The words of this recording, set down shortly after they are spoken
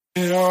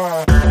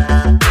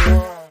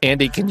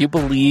Andy, can you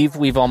believe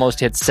we've almost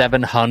hit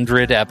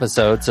 700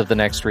 episodes of The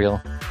Next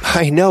Reel?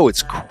 I know,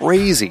 it's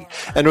crazy.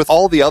 And with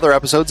all the other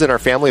episodes in our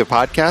family of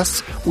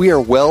podcasts, we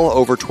are well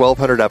over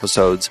 1,200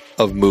 episodes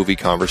of movie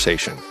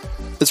conversation.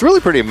 It's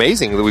really pretty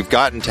amazing that we've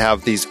gotten to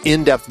have these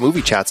in-depth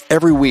movie chats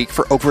every week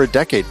for over a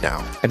decade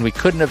now. And we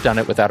couldn't have done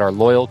it without our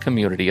loyal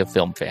community of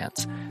film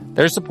fans.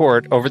 Their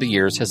support over the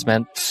years has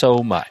meant so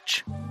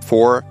much.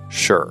 For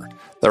sure.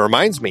 That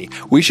reminds me,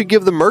 we should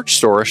give the merch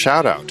store a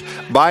shout out.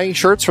 Buying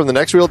shirts from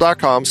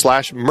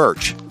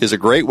thenextreel.com/merch is a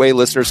great way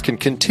listeners can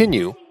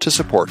continue to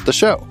support the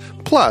show.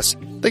 Plus,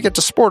 they get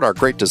to sport our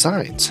great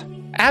designs.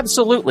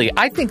 Absolutely.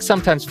 I think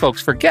sometimes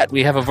folks forget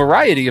we have a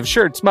variety of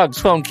shirts, mugs,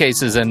 phone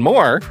cases, and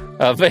more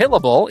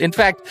available. In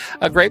fact,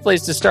 a great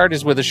place to start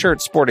is with a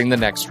shirt sporting the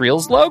Next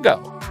Reel's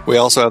logo. We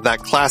also have that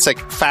classic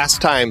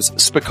Fast Times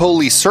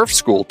Spicoli Surf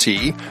School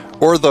tee,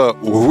 or the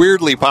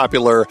weirdly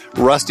popular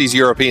Rusty's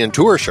European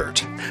Tour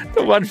shirt.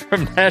 The one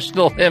from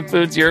National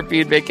Lampoon's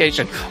European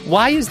Vacation.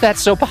 Why is that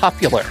so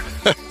popular?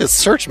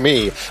 Search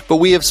me, but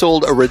we have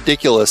sold a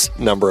ridiculous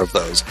number of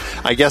those.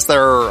 I guess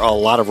there are a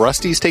lot of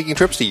Rustys taking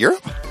trips to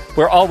Europe?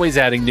 We're always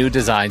adding new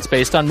designs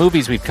based on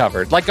movies we've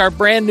covered, like our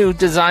brand new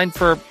design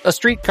for a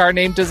streetcar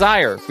named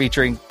Desire,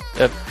 featuring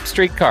a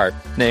streetcar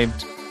named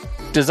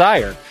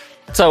Desire.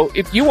 So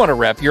if you want to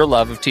rep your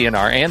love of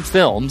TNR and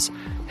films,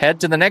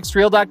 head to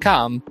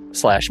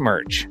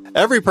thenextreel.com/merch.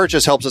 Every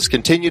purchase helps us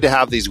continue to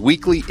have these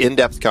weekly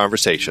in-depth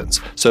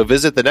conversations. So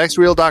visit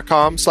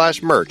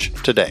thenextreel.com/merch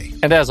today.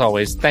 And as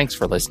always, thanks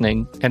for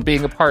listening and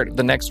being a part of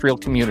the Next Reel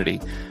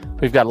community.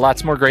 We've got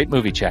lots more great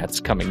movie chats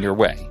coming your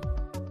way.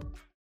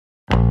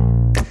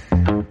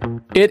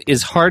 It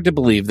is hard to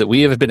believe that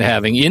we have been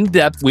having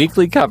in-depth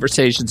weekly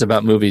conversations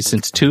about movies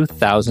since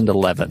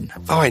 2011.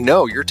 Oh, I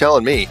know, you're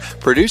telling me.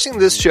 Producing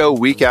this show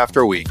week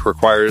after week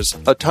requires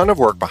a ton of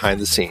work behind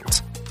the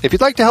scenes. If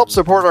you'd like to help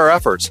support our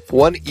efforts,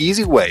 one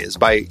easy way is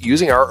by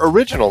using our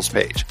originals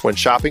page when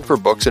shopping for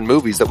books and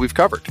movies that we've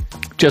covered.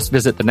 Just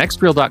visit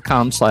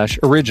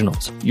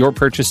thenextreel.com/originals. Your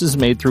purchases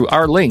made through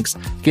our links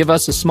give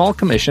us a small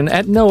commission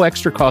at no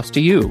extra cost to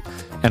you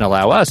and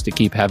allow us to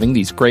keep having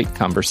these great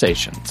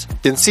conversations.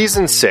 In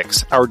Season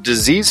 6, our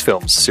Disease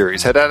Films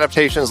series had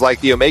adaptations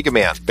like The Omega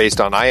Man, based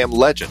on I Am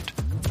Legend,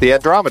 The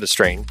Andromeda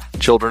Strain,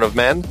 Children of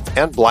Men,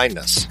 and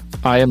Blindness.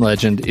 I Am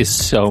Legend is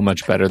so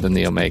much better than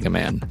The Omega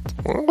Man.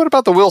 What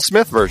about the Will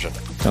Smith version?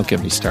 Don't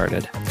get me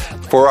started.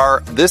 For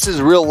our This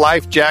Is Real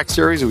Life Jack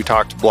series, we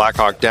talked Black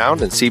Hawk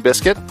Down and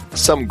Seabiscuit,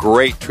 some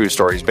great true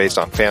stories based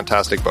on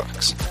fantastic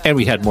books. And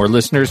we had more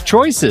listeners'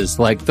 choices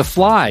like The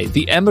Fly,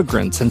 The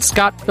Emigrants, and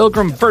Scott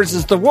Pilgrim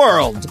vs. the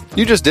World.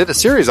 You just did a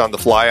series on The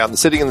Fly on the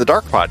Sitting in the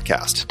Dark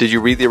podcast. Did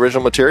you read the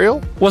original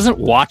material? Wasn't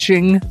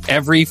watching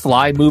every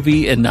Fly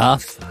movie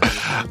enough?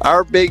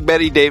 Our Big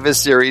Betty Davis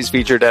series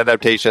featured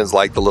adaptations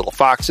like The Little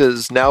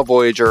Foxes, Now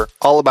Voyager,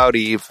 All About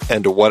Eve,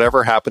 and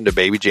Whatever Happened to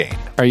Baby Jane.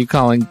 Are you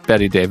calling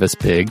Betty Davis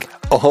big?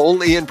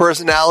 Only in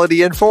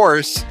personality and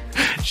force.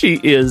 She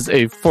is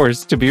a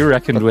force to be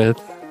reckoned with.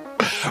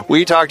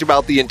 We talked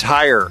about the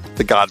entire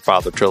The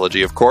Godfather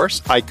trilogy, of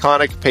course.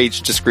 Iconic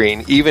page to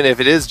screen, even if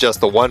it is just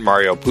the one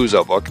Mario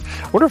Puzo book.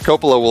 I wonder if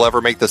Coppola will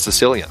ever make The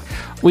Sicilian.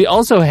 We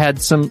also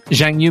had some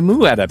Zhang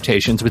Yimou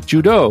adaptations with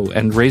Judo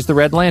and Raise the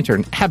Red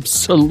Lantern.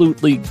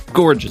 Absolutely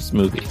gorgeous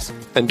movies.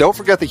 And don't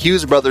forget the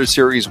Hughes Brothers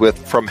series with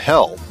From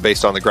Hell,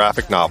 based on the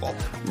graphic novel.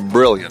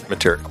 Brilliant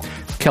material.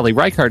 Kelly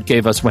Reichardt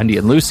gave us Wendy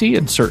and Lucy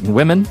and Certain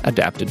Women,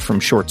 adapted from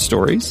short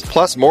stories.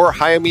 Plus more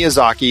Hayao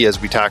Miyazaki as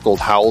we tackled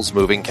Howl's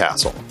Moving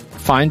Castle.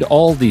 Find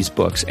all these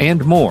books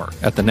and more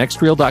at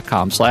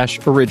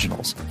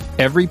thenextreel.com/originals.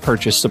 Every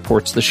purchase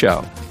supports the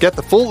show. Get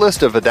the full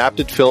list of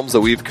adapted films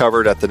that we've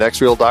covered at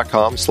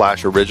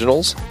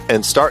thenextreel.com/originals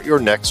and start your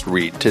next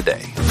read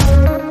today.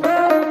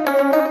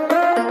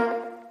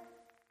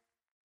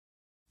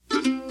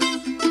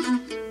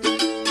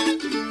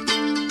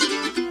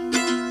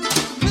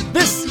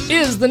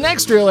 Is the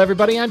Next Reel,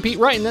 everybody. I'm Pete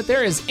Wright, and that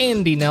there is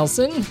Andy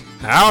Nelson.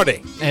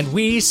 Howdy. And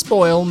we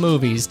spoil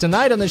movies.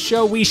 Tonight on the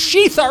show, we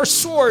sheath our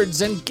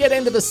swords and get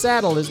into the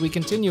saddle as we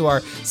continue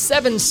our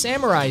Seven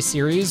Samurai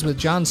series with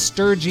John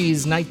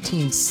Sturges'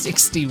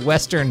 1960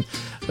 Western,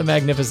 The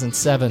Magnificent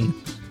Seven.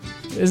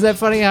 Is that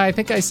funny? I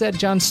think I said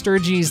John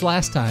Sturges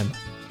last time.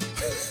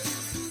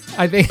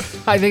 I think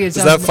it sounds...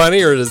 Is that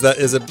funny, or is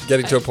it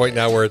getting to a point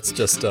now where it's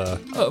just nor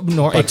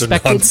bunch expected,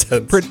 of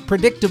nonsense?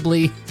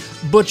 Predictably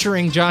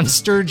butchering John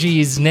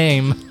Sturges'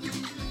 name.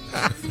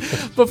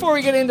 Before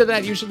we get into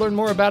that, you should learn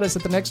more about us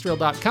at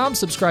thenextreel.com.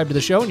 Subscribe to the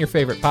show in your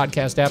favorite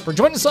podcast app, or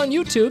join us on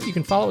YouTube. You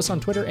can follow us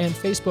on Twitter and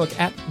Facebook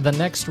at The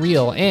Next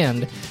Reel.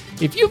 And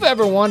if you've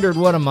ever wondered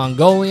what a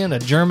Mongolian, a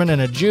German,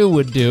 and a Jew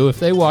would do if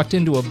they walked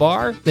into a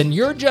bar, then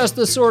you're just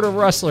the sort of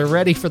rustler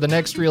ready for The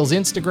Next Reel's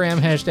Instagram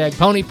hashtag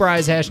Pony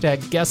Prize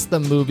hashtag Guess the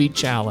Movie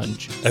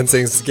Challenge. And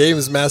since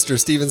Games Master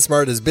Stephen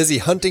Smart is busy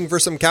hunting for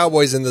some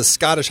cowboys in the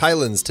Scottish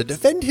Highlands to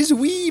defend his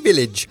wee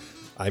village,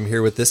 I'm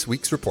here with this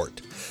week's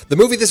report. The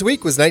movie this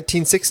week was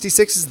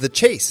 1966's The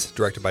Chase,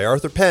 directed by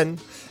Arthur Penn,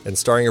 and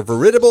starring a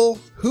veritable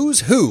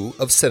who's who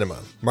of cinema.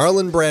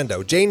 Marlon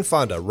Brando, Jane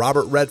Fonda,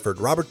 Robert Redford,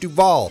 Robert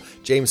Duvall,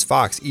 James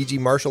Fox, E.G.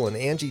 Marshall, and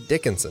Angie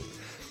Dickinson.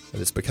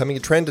 And it's becoming a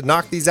trend to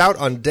knock these out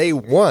on day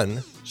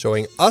one,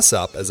 showing us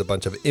up as a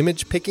bunch of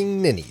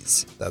image-picking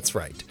ninnies. That's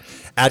right.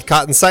 At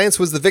Cotton Science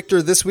was the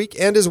victor this week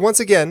and is once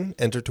again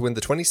entered to win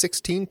the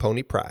 2016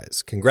 Pony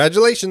Prize.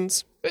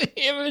 Congratulations.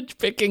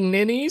 Image-picking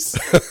ninnies?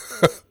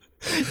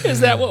 Is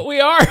that what we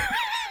are?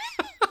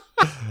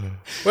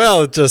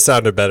 Well, it just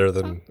sounded better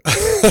than...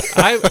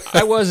 I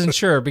wasn't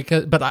sure,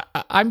 but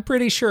I'm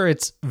pretty sure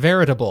it's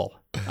veritable.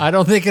 I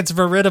don't think it's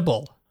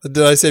veritable.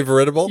 Did I say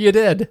veritable? You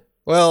did.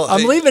 Well,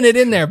 I'm leaving it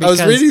in there because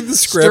I was reading the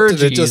script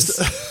and it just...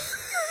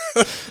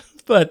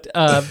 but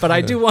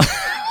I do want...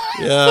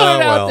 put it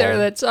out there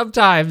that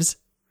sometimes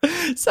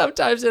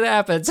it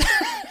happens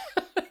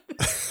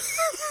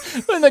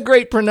when the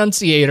great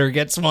pronunciator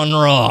gets one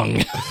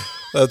wrong.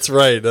 That's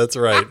right.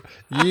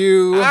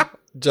 You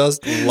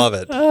just love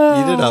it.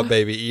 Eat it up,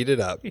 baby. Eat it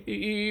up.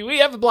 We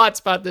have a blot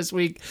spot this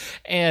week,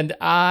 and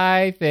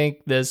I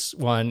think this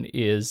one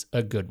is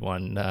a good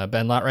one.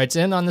 Ben Lott writes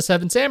in on The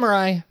Seven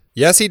Samurai.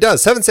 Yes, he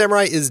does. Seven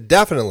Samurai is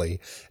definitely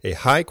a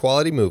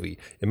high-quality movie.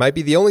 It might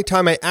be the only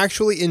time I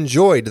actually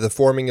enjoyed the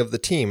forming of the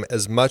team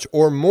as much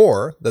or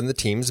more than the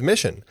team's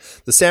mission.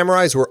 The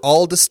samurais were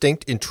all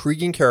distinct,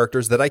 intriguing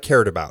characters that I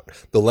cared about.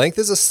 The length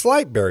is a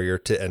slight barrier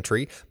to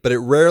entry, but it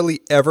rarely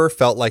ever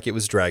felt like it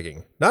was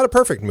dragging. Not a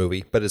perfect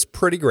movie, but it's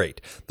pretty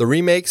great. The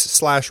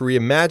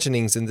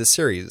remakes/reimaginings in this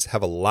series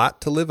have a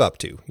lot to live up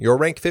to. Your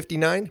rank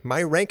 59,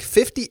 my rank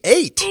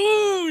 58.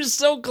 Ooh,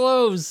 so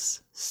close.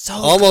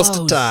 Almost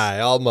close. a tie,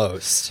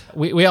 almost.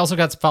 We also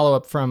got some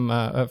follow-up from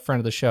a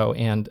friend of the show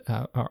and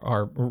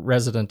our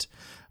resident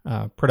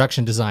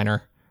production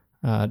designer,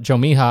 Joe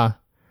Mija,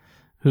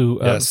 who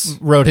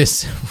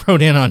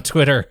wrote in on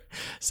Twitter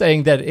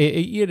saying that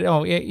he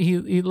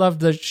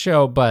loved the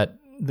show, but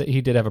that he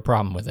did have a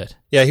problem with it.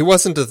 Yeah, he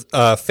wasn't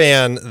a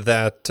fan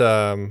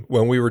that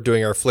when we were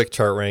doing our flick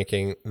chart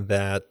ranking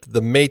that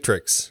The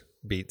Matrix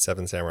beat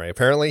Seven Samurai.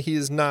 Apparently, he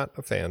is not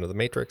a fan of The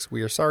Matrix.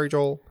 We are sorry,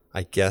 Joel.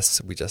 I guess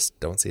we just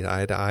don't see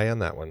eye to eye on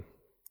that one.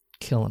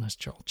 Killing us,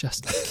 Joel.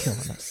 Just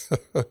killing us.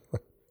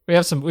 We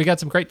got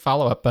some great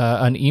follow-up,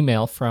 an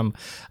email from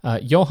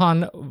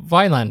Johan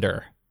Weilander.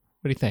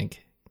 What do you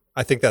think?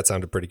 I think that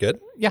sounded pretty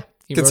good. Yeah.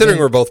 Considering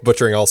we're both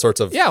butchering all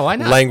sorts of why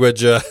not?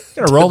 language. Gonna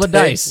roll the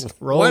dice.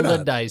 Roll the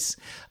dice.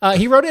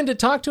 He wrote in to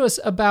talk to us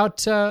about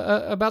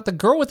the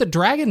girl with the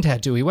dragon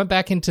tattoo. He went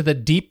back into the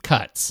deep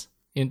cuts,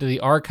 into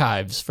the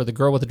archives for the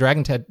girl with the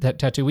dragon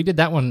tattoo. We did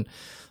that one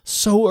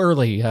so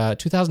early,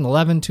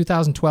 2011,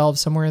 2012,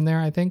 somewhere in there,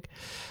 I think,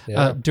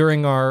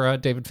 during our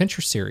David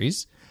Fincher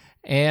series.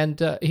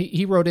 And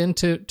he wrote in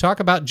to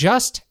talk about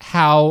just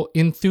how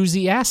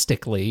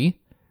enthusiastically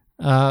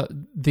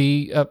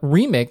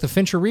the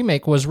Fincher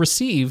remake was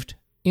received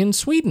in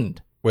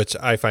Sweden. Which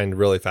I find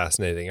really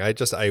fascinating. I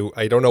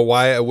don't know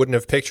why I wouldn't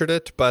have pictured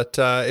it, but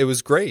it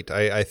was great.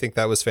 I think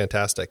that was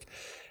fantastic.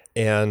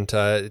 And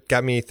it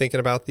got me thinking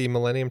about the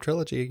Millennium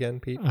Trilogy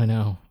again, Pete. I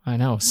know.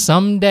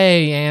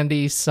 Someday,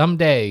 Andy,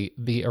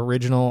 the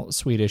original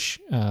Swedish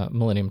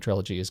Millennium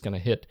Trilogy is going to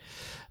hit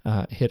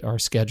our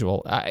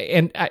schedule.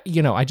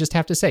 I just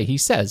have to say, he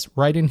says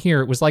right in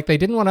here, it was like they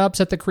didn't want to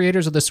upset the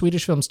creators of the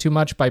Swedish films too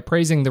much by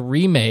praising the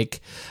remake,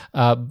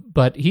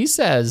 but he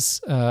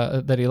says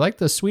that he liked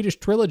the Swedish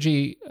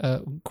trilogy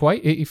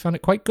he found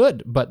it quite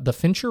good, but the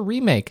Fincher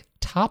remake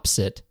tops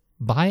it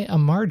by a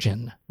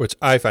margin. Which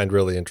I find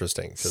really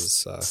interesting.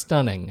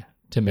 Stunning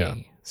to me. Yeah.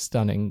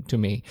 Stunning to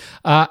me.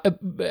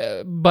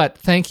 But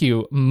thank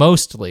you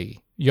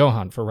mostly,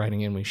 Johan, for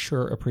writing in. We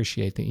sure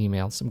appreciate the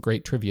email. Some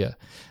great trivia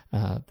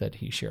that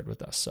he shared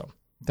with us. So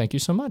thank you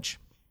so much.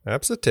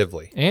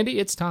 Absolutely. Andy,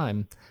 it's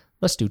time.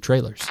 Let's do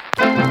trailers.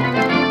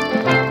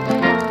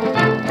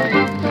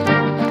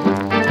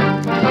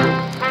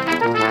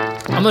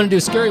 I'm going to do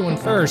a scary one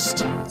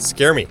first.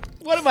 Scare me.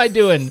 What am I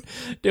doing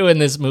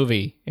this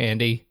movie,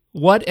 Andy?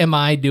 What am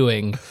I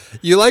doing?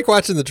 You like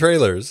watching the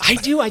trailers. I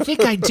do. I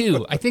think I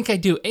do.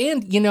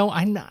 And,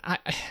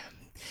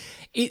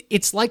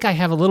 it's like I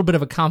have a little bit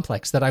of a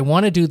complex that I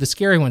want to do the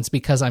scary ones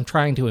because I'm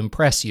trying to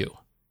impress you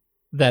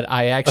that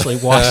I actually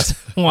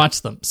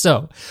watch them.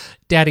 So,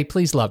 Daddy,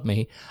 please love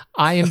me.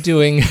 I'm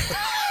doing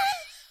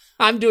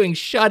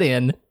Shut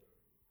In.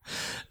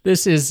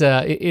 This is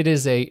it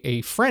is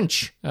a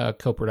French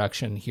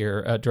co-production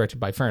here, directed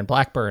by Farron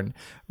Blackburn,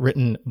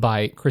 written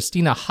by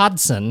Christina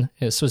Hodson.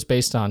 This was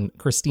based on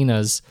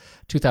Christina's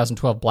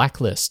 2012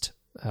 Blacklist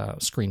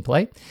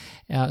screenplay.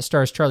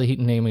 Stars Charlie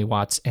Heaton, Naomi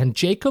Watts, and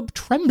Jacob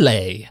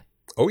Tremblay.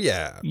 Oh,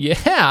 yeah.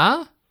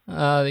 Yeah.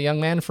 The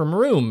young man from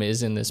Room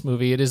is in this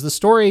movie. It is the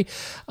story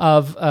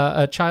of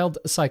a child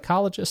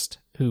psychologist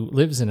who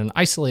lives in an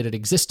isolated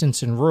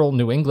existence in rural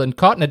New England.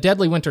 Caught in a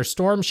deadly winter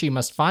storm, she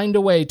must find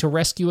a way to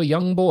rescue a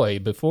young boy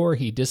before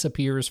he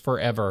disappears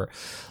forever.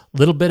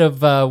 Little bit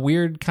of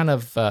weird kind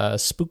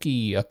of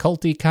spooky,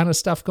 occulty kind of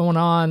stuff going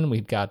on.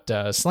 We've got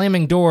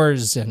slamming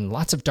doors and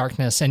lots of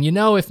darkness. And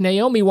if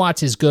Naomi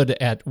Watts is good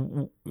at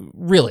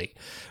really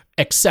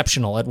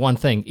exceptional at one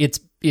thing, it's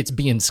it's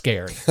being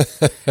scary.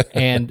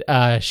 And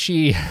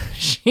she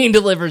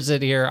delivers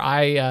it here.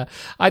 I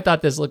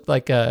thought this looked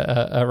like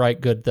a right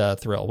good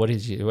thrill. What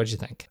did you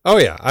think? Oh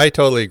yeah, I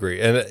totally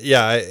agree. And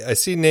I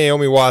see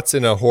Naomi Watts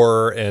in a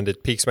horror, and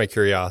it piques my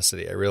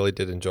curiosity. I really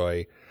did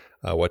enjoy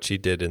what she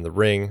did in The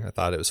Ring. I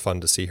thought it was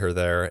fun to see her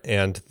there.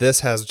 And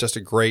this has just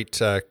a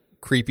great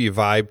creepy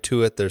vibe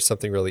to it. There's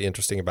something really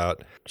interesting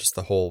about just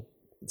the whole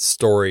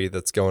story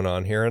that's going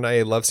on here, and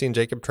I love seeing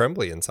Jacob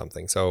Tremblay in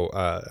something. So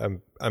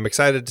I'm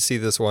excited to see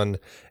this one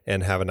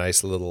and have a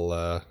nice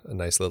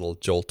little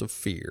jolt of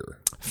fear.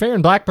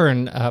 Farron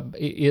Blackburn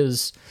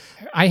is.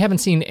 I haven't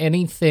seen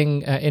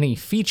anything, any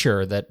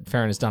feature that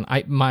Farron has done.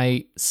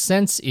 My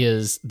sense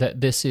is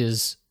that this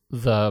is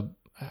the.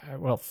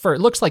 It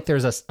looks like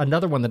there's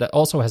another one that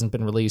also hasn't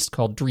been released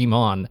called Dream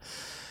On,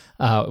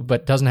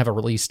 but doesn't have a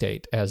release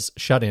date as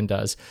Shut-In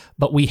does.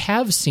 But we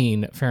have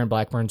seen Farron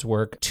Blackburn's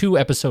work, 2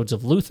 episodes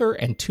of Luther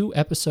and 2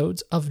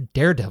 episodes of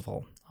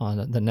Daredevil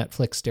on the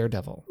Netflix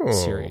Daredevil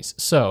series.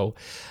 So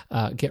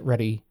get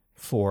ready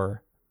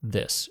for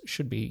this.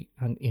 Should be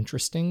an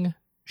interesting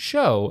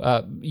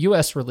show.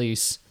 U.S.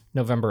 release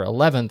November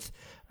 11th.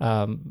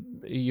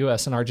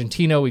 U.S. and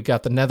Argentina. We've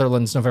got the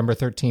Netherlands November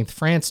 13th,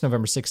 France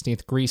November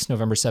 16th, Greece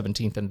November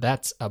 17th, and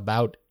that's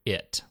about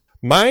it.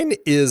 Mine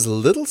is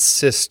Little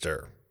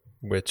Sister,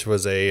 which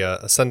was a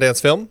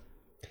Sundance film.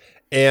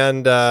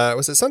 And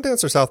was it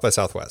Sundance or South by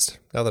Southwest?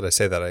 Now that I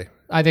say that,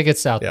 I think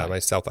it's South. Yeah, my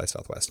South by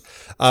Southwest.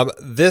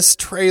 This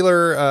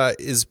trailer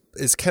is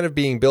kind of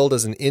being billed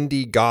as an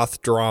indie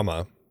goth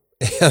drama.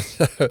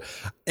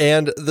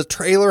 And the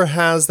trailer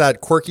has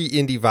that quirky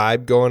indie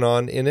vibe going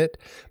on in it,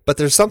 but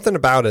there's something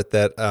about it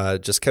that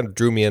just kind of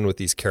drew me in with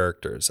these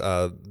characters.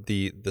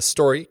 The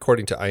story,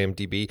 according to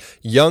IMDb,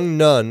 young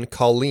nun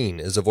Colleen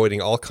is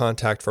avoiding all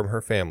contact from her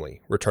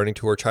family. Returning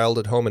to her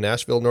childhood home in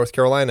Asheville, North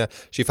Carolina,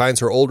 she finds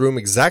her old room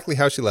exactly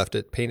how she left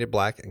it, painted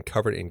black and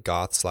covered in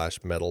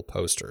goth/metal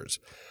posters.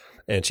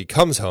 And she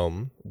comes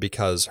home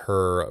because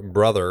her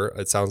brother,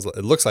 it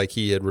looks like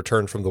he had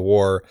returned from the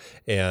war,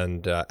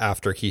 and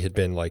after he had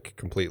been like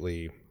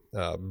completely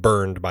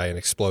burned by an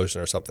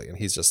explosion or something, and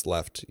he's just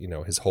left,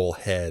 his whole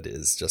head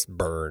is just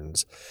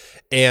burns.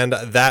 And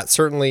that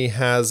certainly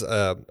has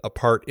a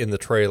part in the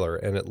trailer,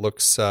 and it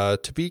looks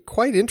to be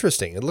quite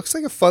interesting. It looks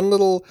like a fun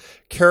little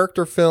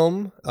character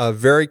film,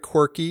 very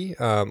quirky.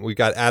 We've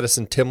got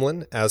Addison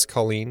Timlin as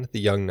Colleen,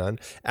 the young nun.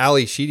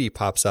 Ali Sheedy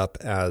pops up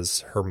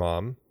as her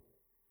mom,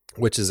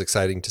 which is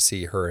exciting to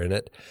see her in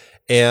it.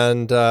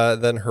 And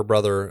then her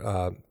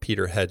brother,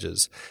 Peter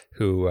Hedges,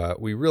 who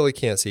we really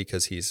can't see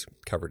because he's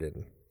covered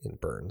in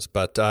burns.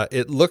 But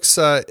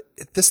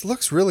this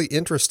looks really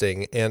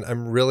interesting, and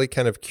I'm really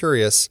kind of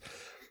curious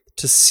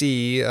to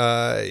see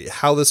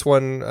how this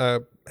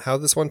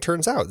one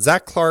turns out.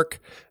 Zach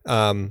Clark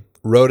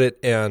wrote it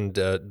and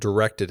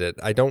directed it.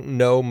 I don't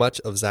know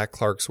much of Zach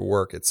Clark's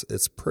work.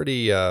 It's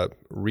pretty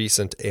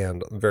recent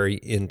and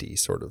very indie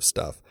sort of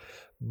stuff.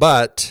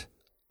 But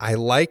I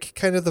like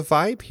kind of the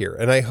vibe here,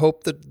 and I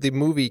hope that the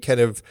movie kind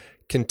of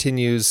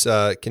continues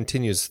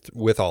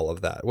with all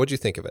of that. What'd you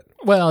think of it?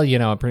 Well,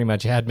 it pretty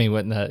much had me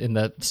in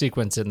the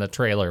sequence in the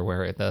trailer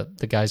where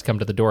the guys come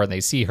to the door and they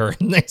see her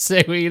and they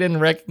say, "We didn't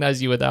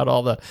recognize you without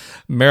all the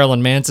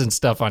Marilyn Manson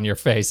stuff on your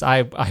face."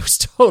 I was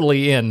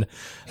totally in.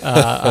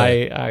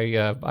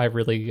 I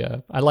really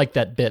liked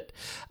that bit.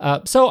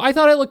 So I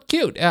thought it looked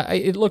cute.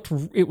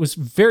 It was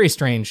very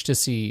strange to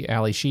see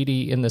Ali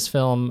Sheedy in this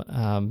film,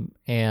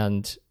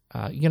 and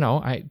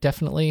I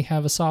definitely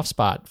have a soft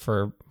spot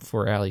for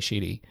Ali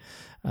Sheedy.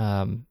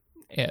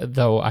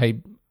 Though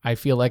I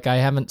feel like I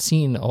haven't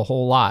seen a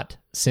whole lot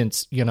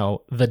since,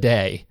 The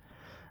Day,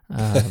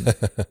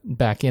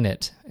 back in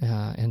it.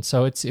 And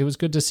so it was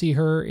good to see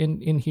her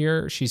in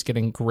here. She's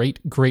getting great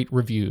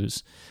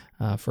reviews,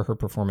 for her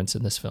performance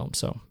in this film.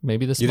 So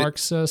maybe this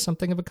marks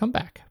something of a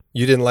comeback.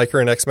 You didn't like her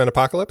in X-Men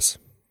Apocalypse?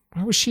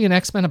 Why was she in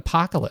X-Men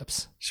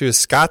Apocalypse? She was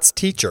Scott's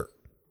teacher.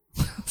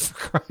 For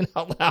crying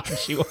out loud,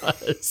 she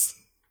was.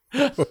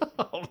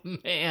 Oh,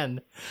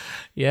 man.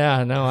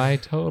 Yeah, no, I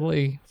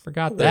totally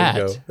forgot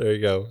that. There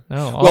you go.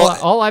 No,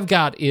 all I've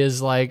got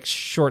is like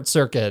Short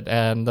Circuit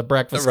and The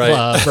Breakfast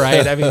Club,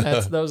 right? I mean,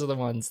 those are the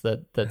ones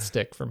that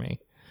stick for me.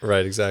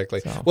 Right,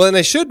 exactly. So. Well, and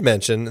I should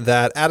mention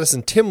that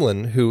Addison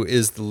Timlin, who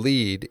is the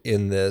lead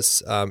in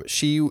this,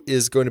 she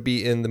is going to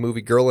be in the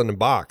movie Girl in the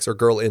Box,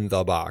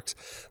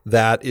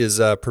 that is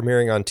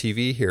premiering on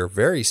TV here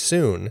very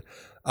soon.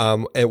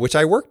 Which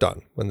I worked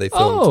on when they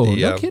filmed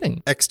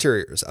the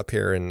exteriors up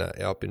here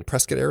up in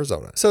Prescott,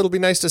 Arizona. So it'll be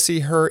nice to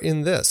see her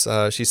in this.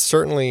 She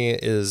certainly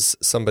is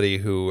somebody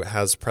who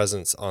has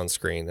presence on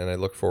screen, and I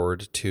look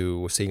forward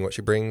to seeing what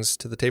she brings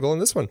to the table in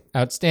this one.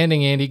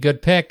 Outstanding, Andy.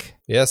 Good pick.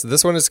 Yes,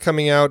 this one is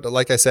coming out.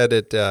 Like I said,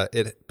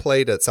 it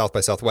played at South by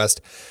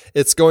Southwest.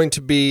 It's going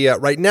to be,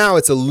 right now,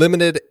 it's a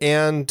limited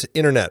and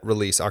internet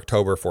release,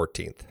 October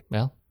 14th.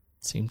 Well,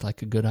 seemed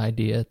like a good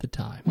idea at the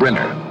time.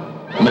 Brenner,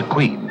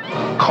 McQueen,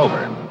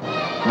 Coburn,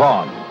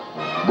 Vaughn,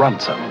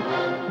 Brunson,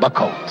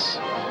 Buchholz,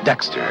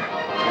 Dexter,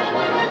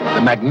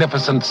 the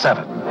Magnificent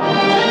Seven.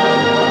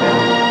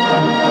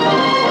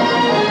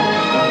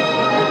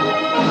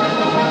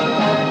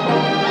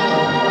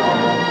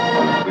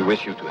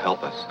 wish you to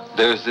help us.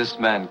 There's this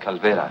man,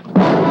 Calvera.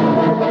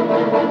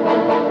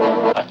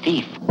 A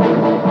thief.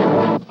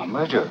 A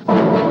murderer.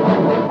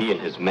 He and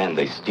his men,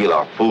 they steal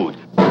our food.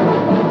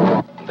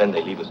 And then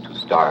they leave us to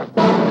starve.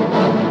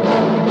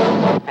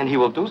 And he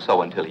will do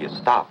so until he is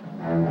stopped.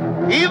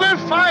 Even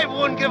 5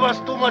 won't give us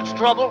too much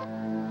trouble.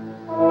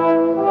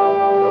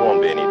 There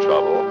won't be any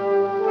trouble.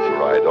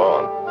 Ride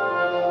on.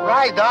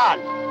 Ride on?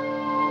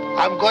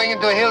 I'm going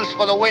into the hills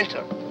for the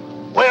winter.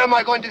 Where am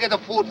I going to get the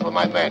food for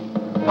my men?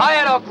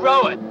 Buy it or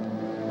grow it.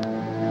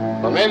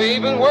 Or maybe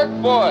even work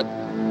for it.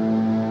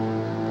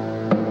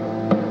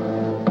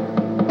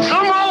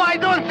 Somehow I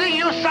don't think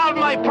you solved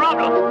my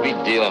problem. We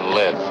deal and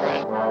live,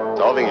 friend.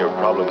 Solving your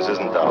problems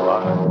isn't our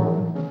lot.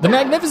 The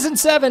Magnificent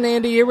Seven,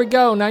 Andy, here we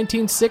go.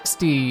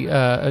 1960,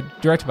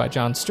 directed by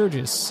John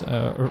Sturges,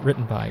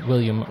 written by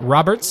William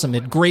Roberts,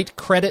 amid great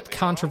credit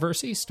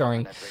controversy,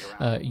 starring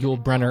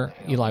Yul Brynner,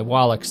 Eli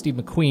Wallach, Steve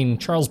McQueen,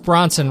 Charles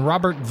Bronson,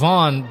 Robert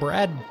Vaughn,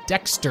 Brad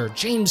Dexter,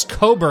 James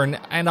Coburn,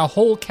 and a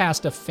whole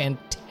cast of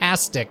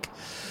fantastic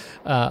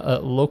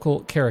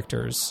local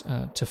characters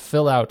to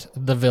fill out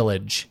the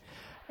village.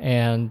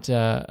 And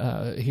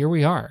here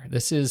we are.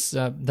 This is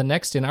the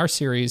next in our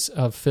series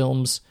of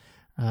films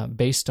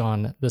based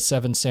on the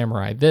Seven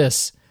Samurai.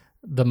 This,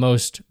 the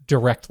most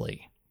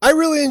directly. I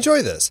really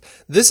enjoy this.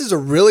 This is a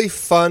really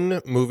fun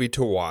movie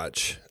to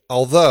watch.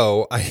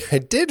 Although I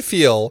did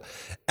feel,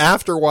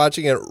 after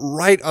watching it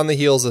right on the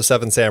heels of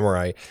Seven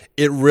Samurai,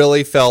 it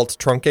really felt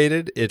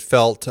truncated. It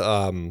felt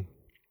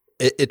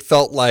it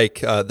felt like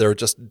there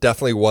just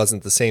definitely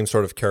wasn't the same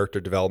sort of character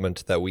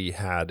development that we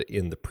had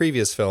in the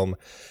previous film.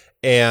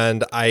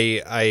 And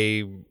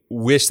I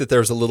wish that there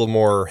was a little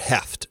more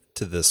heft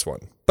to this one.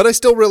 But I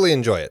still really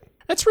enjoy it.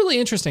 That's really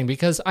interesting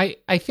because I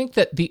think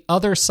that the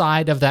other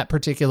side of that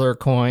particular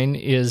coin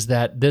is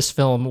that this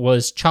film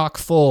was chock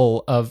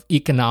full of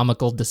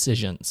economical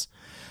decisions.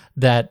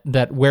 That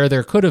where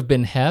there could have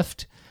been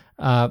heft,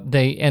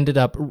 they ended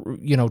up,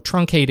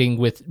 truncating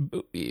with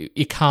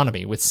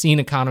economy, with scene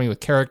economy, with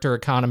character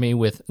economy,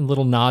 with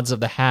little nods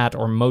of the hat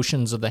or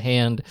motions of the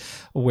hand,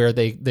 where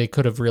they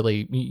could have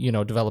really,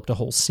 developed a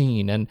whole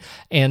scene.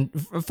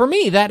 And for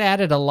me, that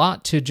added a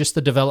lot to just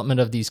the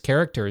development of these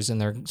characters in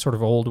their sort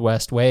of Old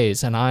West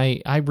ways. And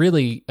I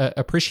really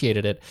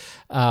appreciated it.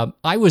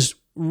 I was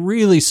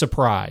really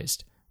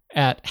surprised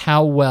at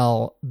how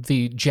well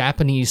the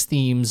Japanese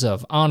themes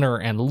of honor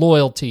and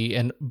loyalty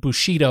and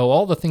Bushido,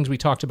 all the things we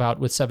talked about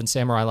with Seven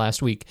Samurai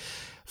last week,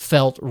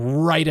 felt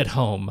right at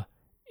home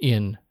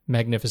in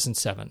Magnificent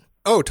Seven.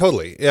 Oh,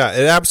 totally. Yeah,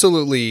 it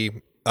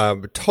absolutely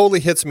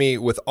totally hits me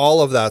with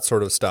all of that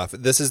sort of stuff.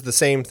 This is the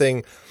same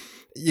thing.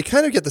 You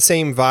kind of get the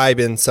same vibe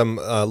in some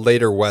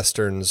later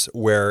Westerns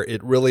where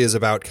it really is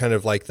about kind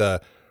of like the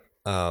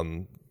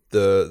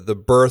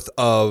birth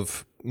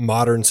of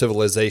modern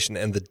civilization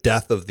and the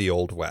death of the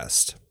Old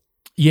West.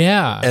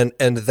 Yeah.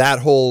 And that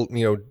whole,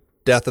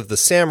 death of the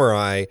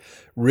samurai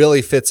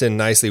really fits in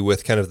nicely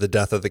with kind of the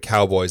death of the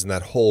cowboys and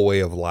that whole way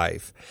of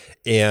life.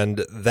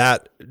 And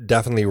that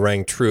definitely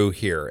rang true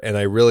here. And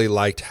I really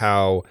liked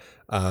how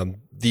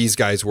these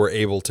guys were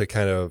able to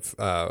kind of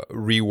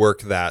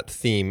rework that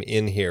theme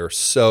in here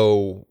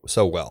so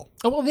well.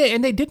 Oh, well, yeah,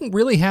 and they didn't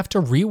really have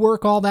to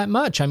rework all that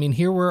much. I mean,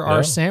 here were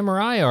our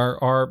samurai,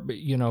 our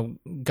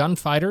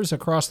gunfighters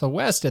across the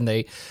West, and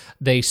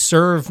they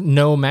serve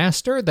no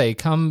master. They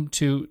come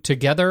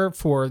together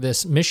for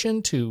this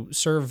mission to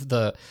serve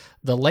the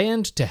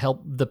land, to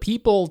help the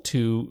people,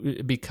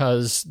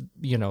 because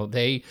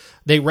they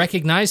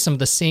recognize some of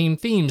the same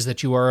themes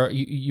that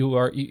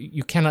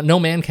you cannot, no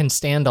man can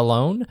stand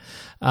alone,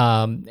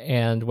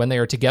 and when they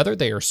are together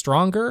they are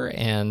stronger,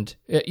 and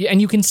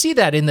you can see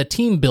that in the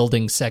team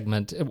building segment.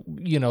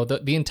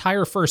 The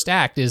entire first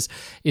act is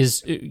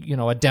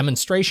a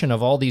demonstration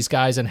of all these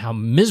guys and how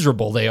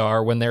miserable they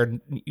are when they're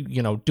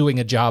doing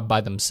a job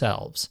by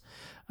themselves.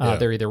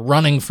 They're either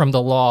running from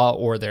the law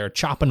or they're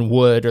chopping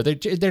wood, or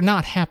they're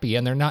not happy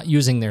and they're not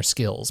using their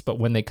skills. But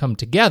when they come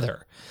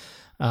together,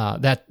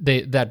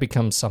 that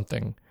becomes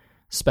something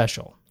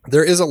special.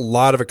 There is a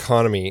lot of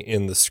economy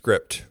in the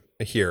script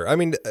here. I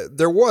mean,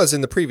 there was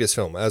in the previous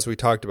film, as we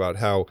talked about,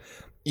 how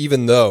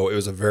even though it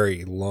was a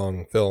very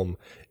long film,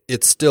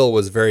 it still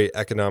was very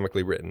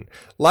economically written.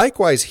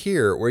 Likewise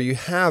here, where you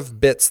have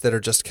bits that are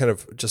just kind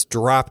of just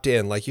dropped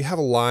in, like you have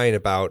a line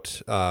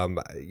about,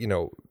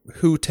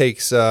 who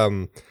takes,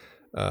 you're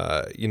not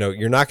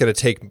going to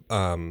take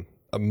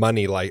a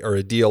money or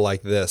a deal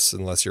like this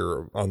unless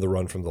you're on the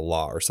run from the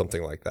law or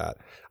something like that.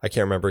 I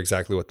can't remember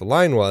exactly what the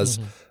line was,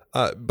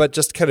 but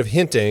just kind of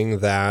hinting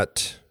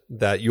that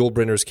Yul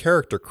Brynner's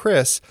character,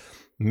 Chris,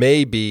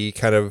 may be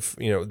kind of,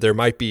 there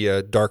might be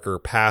a darker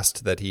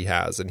past that he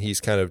has, and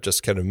he's kind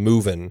of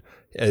moving.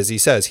 As he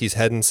says, he's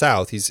heading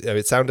south.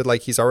 It sounded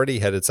like he's already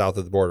headed south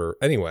of the border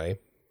anyway.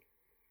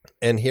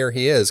 And here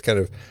he is kind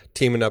of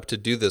teaming up to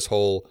do this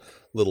whole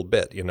little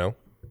bit,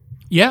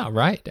 Yeah,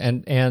 right.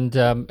 And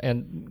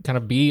kind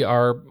of be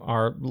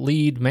our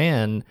lead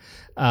man.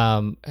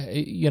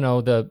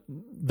 The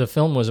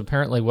film was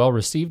apparently well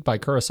received by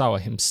Kurosawa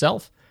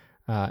himself.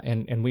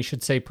 and we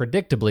should say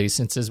predictably,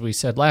 since, as we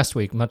said last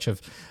week, much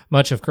of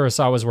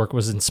Kurosawa's work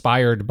was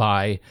inspired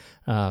by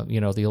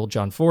the old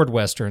John Ford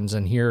westerns,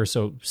 and here,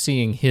 so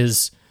seeing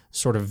his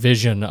sort of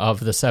vision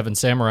of the Seven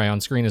Samurai on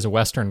screen as a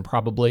western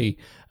probably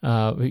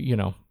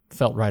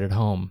felt right at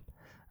home.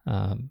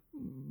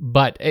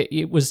 But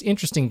it was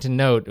interesting to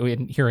note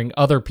in hearing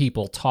other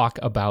people talk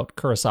about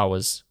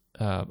Kurosawa's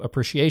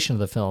appreciation of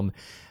the film.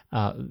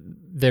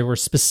 They were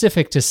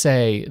specific to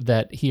say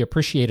that he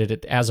appreciated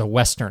it as a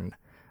western,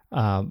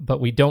 but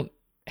we don't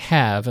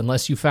have,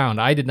 unless you found,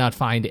 I did not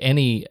find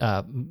any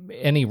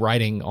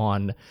writing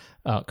on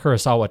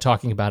Kurosawa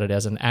talking about it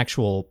as an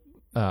actual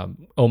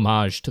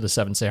homage to the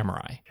Seven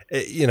Samurai.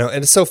 And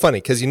it's so funny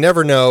because you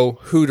never know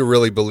who to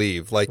really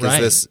believe. Like,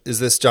 Right. is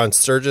this John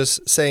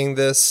Sturges saying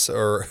this,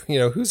 or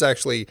who's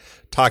actually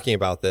talking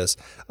about this?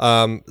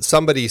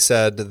 Somebody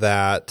said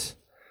that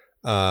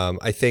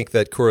I think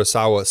that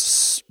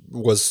Kurosawa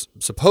was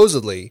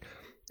supposedly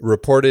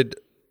reported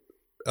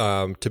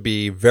to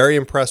be very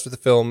impressed with the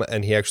film,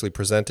 and he actually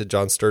presented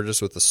John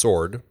Sturges with the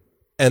sword.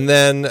 And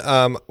then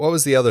what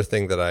was the other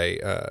thing that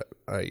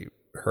I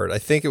heard? I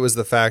think it was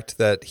the fact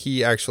that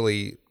he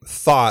actually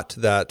thought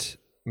that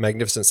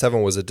Magnificent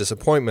Seven was a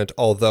disappointment,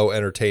 although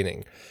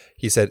entertaining.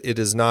 He said it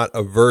is not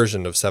a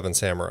version of Seven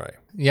Samurai.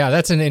 Yeah,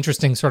 that's an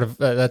interesting sort of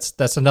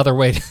that's another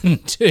way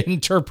to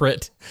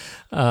interpret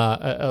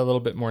a little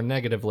bit more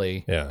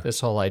negatively this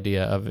whole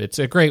idea of it's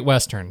a great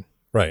western,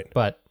 right?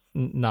 But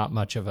not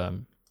much of a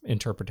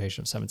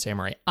interpretation of Seven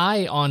Samurai.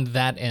 I, on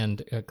that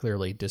end,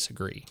 clearly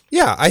disagree.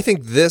 Yeah, I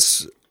think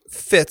this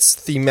fits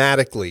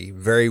thematically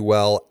very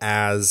well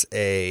as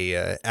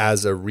a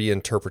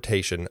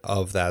reinterpretation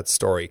of that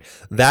story.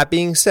 That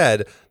being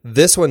said,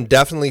 this one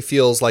definitely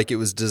feels like it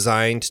was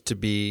designed to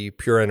be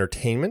pure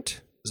entertainment,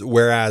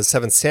 whereas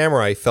Seven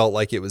Samurai felt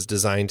like it was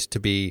designed to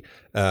be,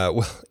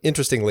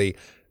 interestingly,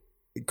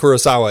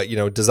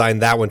 Kurosawa,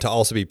 designed that one to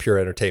also be pure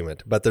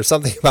entertainment. But there's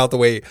something about the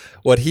way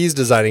what he's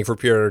designing for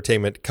pure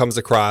entertainment comes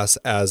across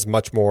as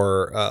much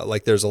more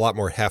like there's a lot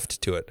more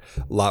heft to it,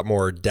 a lot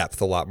more depth,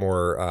 a lot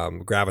more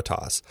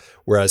gravitas.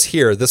 Whereas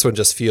here, this one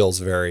just feels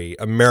very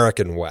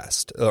American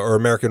West or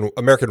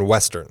American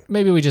Western.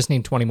 Maybe we just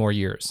need 20 more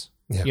years.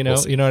 Yeah, you know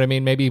what I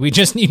mean? Maybe we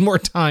just need more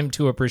time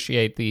to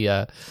appreciate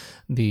the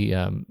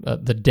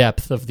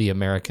depth of the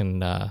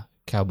American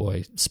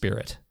cowboy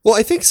spirit. Well,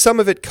 I think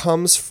some of it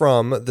comes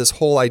from this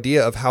whole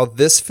idea of how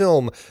this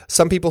film,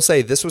 some people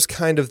say this was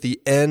kind of the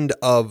end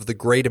of the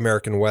great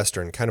American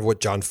Western, kind of what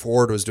John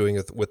Ford was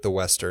doing with the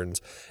Westerns,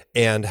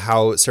 and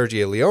how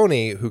Sergio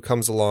Leone, who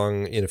comes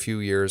along in a few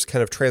years,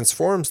 kind of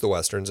transforms the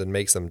Westerns and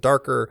makes them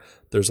darker.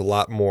 There's a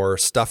lot more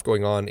stuff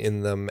going on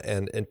in them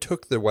and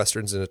took the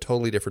Westerns in a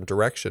totally different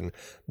direction.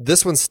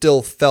 This one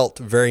still felt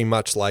very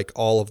much like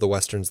all of the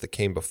Westerns that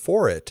came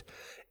before it.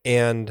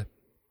 And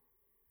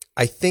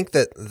I think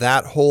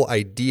that whole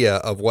idea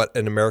of what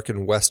an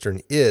American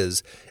Western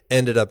is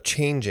ended up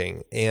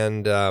changing.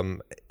 And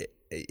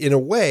in a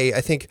way, I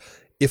think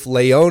if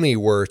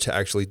Leone were to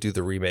actually do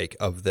the remake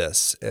of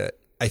this,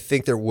 I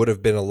think there would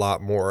have been a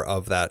lot more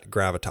of that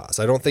gravitas.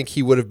 I don't think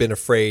he would have been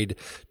afraid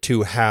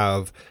to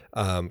have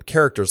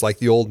characters like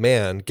the old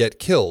man get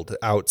killed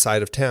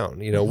outside of town.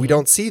 We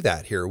don't see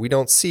that here. We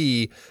don't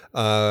see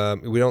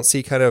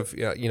kind of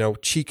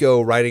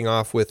Chico riding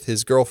off with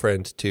his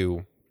girlfriend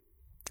to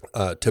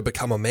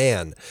become a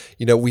man.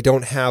 We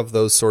don't have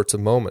those sorts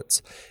of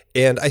moments.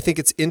 And I think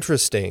it's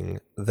interesting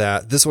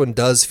that this one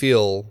does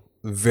feel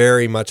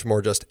very much more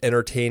just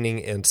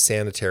entertaining and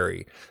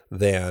sanitary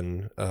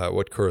than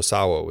what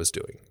Kurosawa was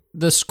doing.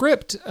 The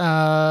script,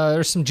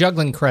 there's some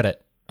juggling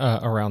credit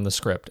around the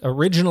script.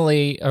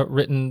 Originally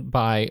written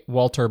by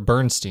Walter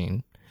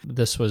Bernstein.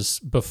 This was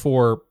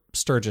before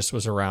Sturges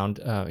was around,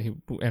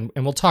 and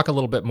we'll talk a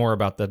little bit more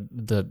about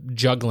the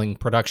juggling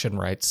production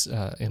rights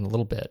in a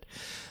little bit.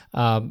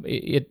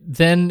 It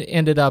then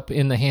ended up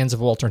in the hands of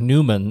Walter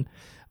Newman.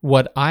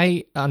 What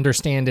I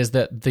understand is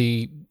that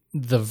the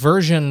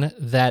version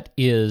that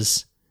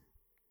is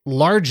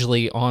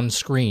largely on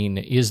screen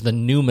is the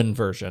Newman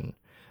version,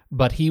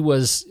 but he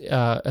was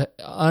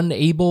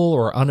unable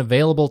or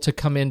unavailable to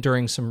come in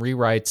during some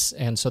rewrites,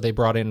 and so they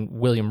brought in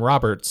William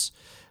Roberts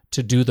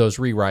to do those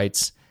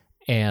rewrites,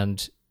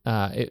 and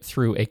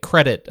through a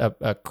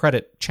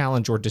credit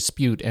challenge or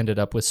dispute ended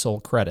up with sole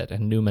credit,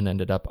 and Newman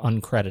ended up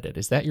uncredited.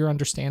 Is that your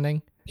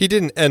understanding? He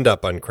didn't end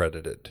up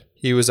uncredited.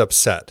 He was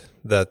upset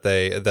that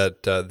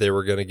they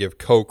were going to give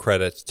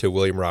co-credit to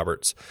William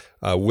Roberts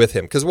with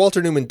him, because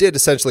Walter Newman did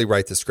essentially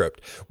write the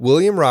script.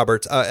 William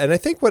Roberts, and I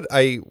think what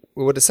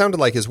it sounded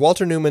like is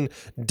Walter Newman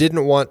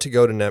didn't want to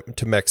go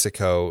to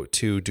Mexico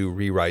to do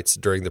rewrites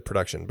during the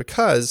production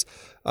because,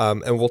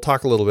 and we'll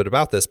talk a little bit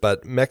about this,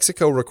 but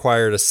Mexico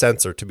required a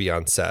censor to be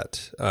on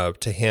set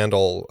to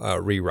handle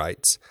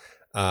rewrites,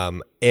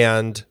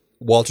 and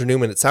Walter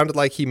Newman, it sounded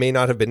like he may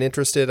not have been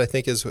interested, I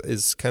think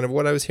is kind of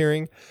what I was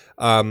hearing.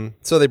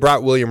 So they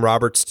brought William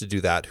Roberts to do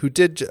that, who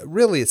did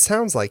really, it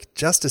sounds like,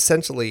 just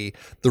essentially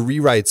the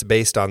rewrites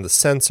based on the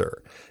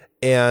censor.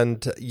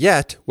 And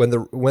yet, when the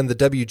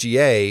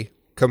WGA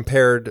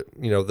compared,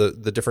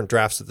 the different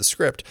drafts of the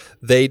script,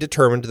 they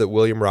determined that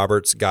William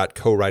Roberts got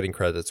co-writing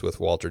credits with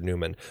Walter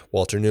Newman.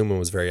 Walter Newman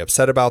was very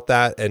upset about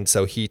that, and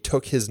so he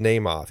took his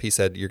name off. He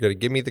said, "You're going to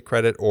give me the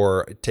credit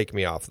or take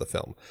me off the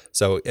film."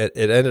 So it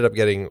ended up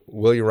getting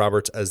William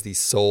Roberts as the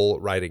sole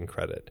writing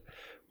credit,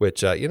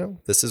 which,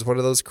 this is one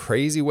of those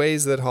crazy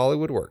ways that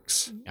Hollywood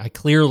works. I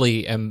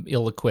clearly am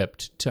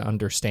ill-equipped to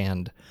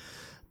understand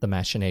the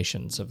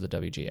machinations of the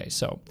WGA.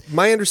 So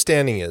my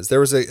understanding is there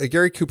was a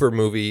Gary Cooper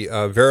movie,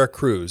 Vera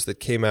Cruz, that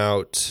came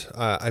out,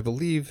 I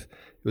believe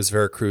it was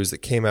Vera Cruz, that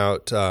came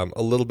out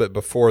a little bit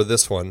before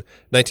this one,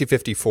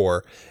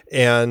 1954.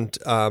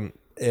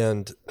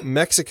 And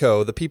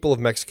Mexico, the people of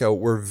Mexico,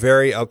 were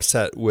very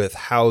upset with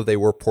how they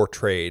were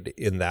portrayed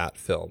in that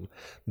film.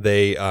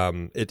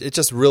 It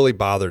just really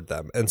bothered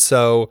them. And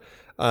so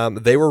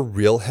they were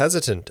real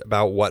hesitant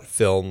about what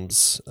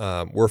films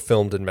were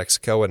filmed in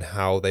Mexico and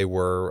how they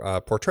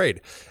were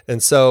portrayed.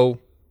 And so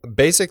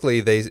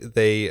basically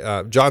they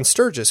John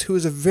Sturges, who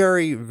is a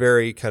very,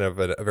 very kind of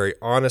a very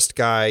honest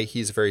guy,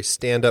 he's a very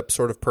stand-up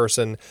sort of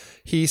person,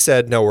 he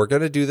said, "No, we're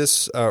going to do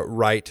this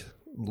right.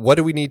 What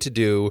do we need to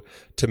do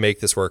to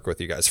make this work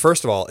with you guys?"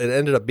 First of all, it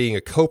ended up being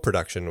a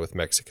co-production with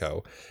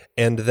Mexico.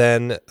 And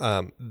then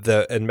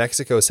and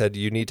Mexico said,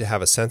 "You need to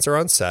have a censor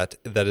on set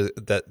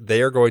that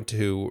they are going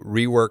to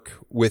rework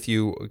with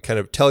you, kind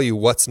of tell you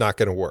what's not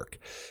going to work."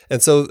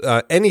 And so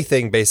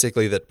anything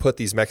basically that put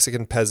these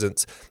Mexican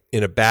peasants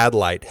in a bad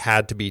light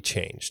had to be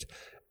changed.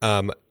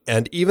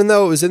 And even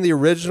though it was in the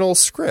original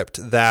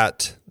script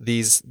that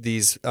these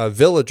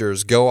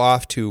villagers go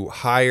off to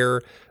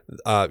hire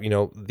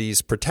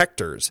these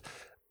protectors,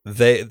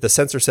 the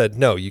censor said,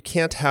 "No, you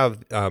can't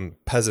have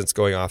peasants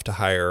going off to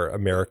hire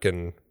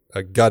American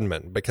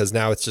gunmen, because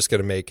now it's just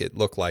going to make it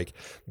look like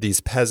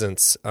these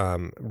peasants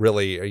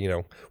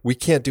really, we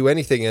can't do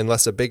anything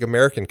unless a big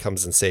American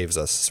comes and saves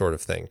us," sort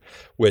of thing,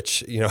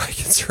 which, I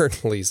can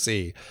certainly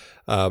see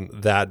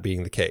that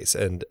being the case.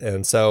 And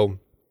so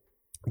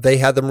they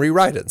had them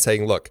rewrite it,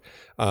 saying, "Look,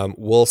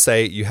 we'll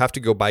say you have to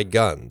go buy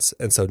guns."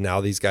 And so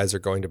now these guys are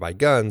going to buy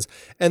guns,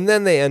 and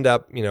then they end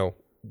up,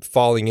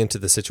 falling into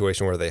the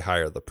situation where they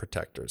hire the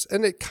protectors,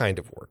 and it kind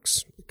of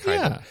works.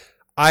 Kind of.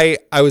 I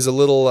was a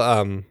little,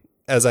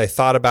 as I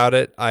thought about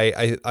it,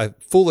 I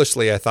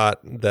foolishly, I thought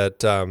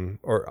that,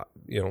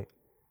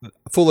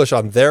 foolish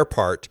on their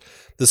part,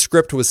 the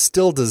script was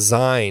still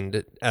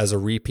designed as a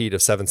repeat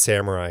of Seven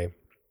Samurai.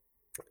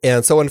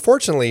 And so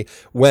unfortunately,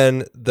 when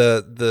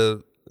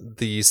the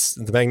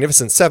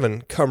Magnificent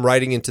Seven come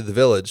riding into the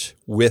village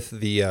with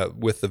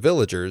the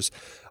villagers,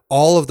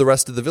 all of the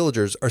rest of the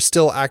villagers are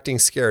still acting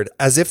scared,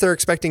 as if they're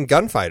expecting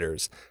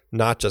gunfighters,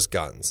 not just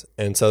guns.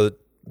 And so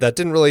that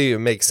didn't really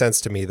make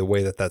sense to me, the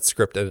way that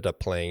script ended up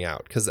playing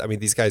out. Because,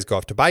 these guys go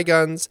off to buy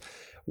guns.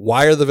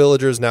 Why are the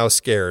villagers now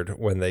scared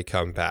when they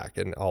come back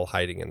and all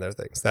hiding in their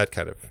things? That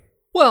kind of...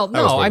 Well,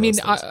 no, I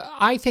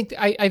think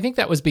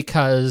that was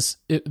because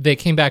they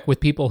came back with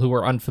people who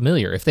were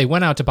unfamiliar. If they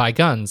went out to buy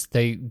guns,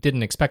 they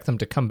didn't expect them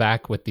to come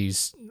back with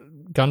these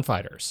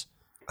gunfighters.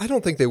 I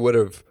don't think they would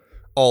have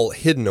all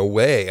hidden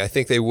away. I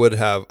think they would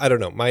have, I don't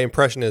know, my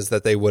impression is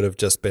that they would have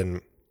just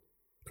been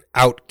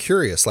out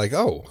curious, like,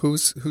 oh,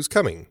 who's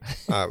coming?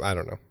 I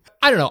don't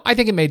know. I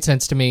think it made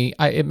sense to me.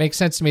 It makes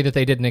sense to me that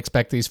they didn't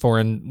expect these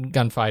foreign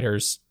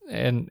gunfighters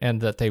and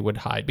that they would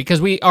hide, because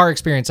our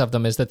experience of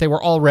them is that they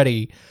were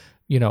already,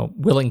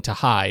 willing to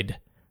hide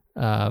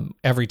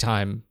every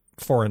time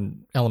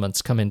foreign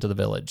elements come into the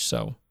village.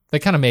 So they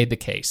kind of made the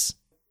case.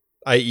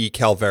 I.e.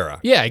 Calvera.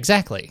 Yeah,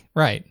 exactly.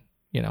 Right.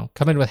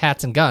 Come in with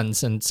hats and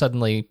guns, and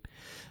suddenly,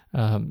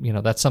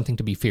 that's something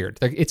to be feared.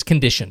 It's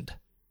conditioned.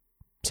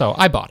 So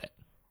I bought it.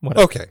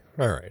 Whatever. Okay.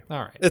 All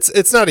right.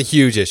 It's not a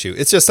huge issue.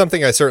 It's just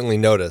something I certainly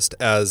noticed,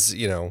 as,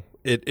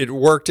 it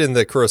worked in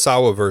the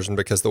Kurosawa version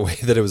because the way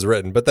that it was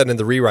written. But then in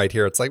the rewrite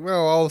here, it's like,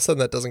 well, all of a sudden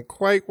that doesn't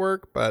quite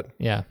work, but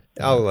yeah,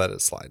 I'll let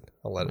it slide.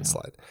 It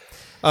slide.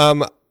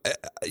 And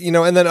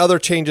then other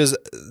changes.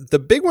 The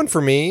big one for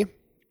me,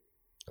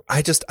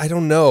 I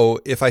don't know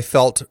if I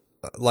felt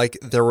like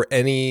there were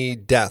any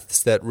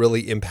deaths that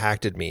really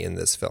impacted me in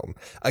this film.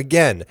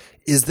 Again,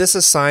 is this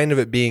a sign of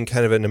it being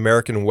kind of an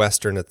American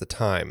Western at the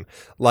time?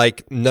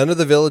 Like, none of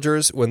the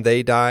villagers, when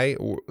they die,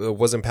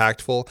 was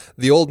impactful.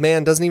 The old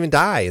man doesn't even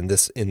die in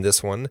this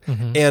one.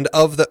 Mm-hmm. And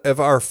of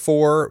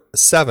our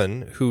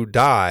 7 who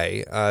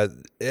die,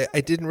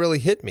 it didn't really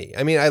hit me.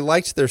 I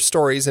liked their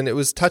stories, and it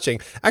was touching.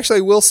 Actually,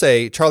 I will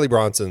say Charlie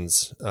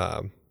Bronson's,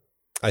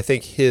 I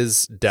think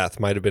his death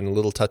might have been a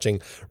little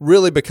touching,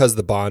 really because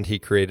the bond he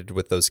created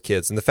with those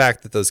kids, and the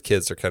fact that those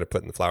kids are kind of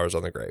putting the flowers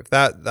on the grave.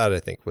 That I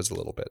think was a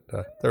little bit,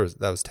 that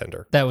was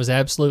tender. That was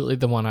absolutely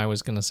the one I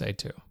was going to say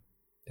too.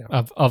 Yeah.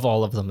 Of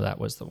all of them, that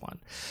was the one.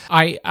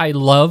 I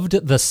loved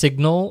the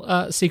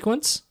signal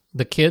sequence.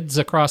 The kids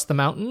across the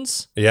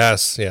mountains.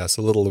 Yes. A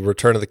little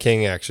Return of the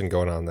King action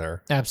going on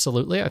there.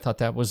 Absolutely. I thought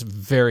that was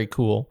very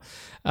cool.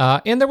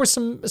 And there was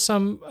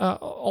some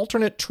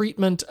alternate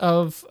treatment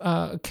of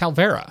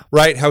Calvera.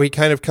 Right, how he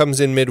kind of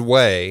comes in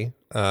midway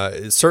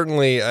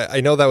Certainly,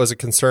 I know that was a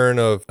concern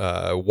of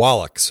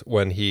Wallach's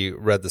when he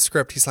read the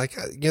script. He's like,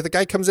 the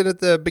guy comes in at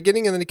the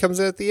beginning and then he comes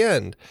in at the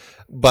end.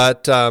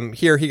 But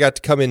here he got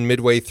to come in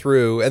midway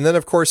through. And then,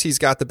 of course, he's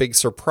got the big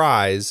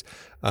surprise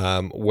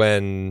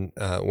when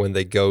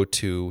they go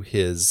to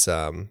his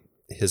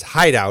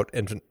hideout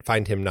and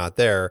find him not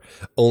there,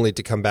 only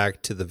to come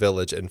back to the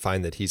village and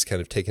find that he's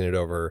kind of taken it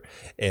over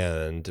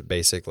and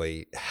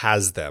basically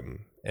has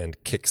them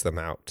and kicks them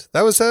out.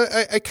 That was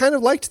I kind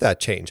of liked that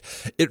change.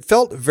 It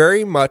felt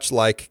very much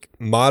like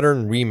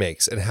modern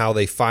remakes and how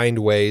they find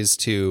ways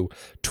to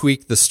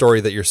tweak the story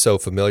that you're so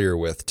familiar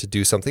with to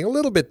do something a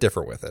little bit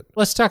different with it.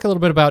 Let's talk a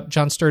little bit about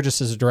John Sturges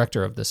as a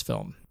director of this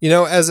film. You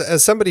know,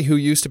 as somebody who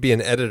used to be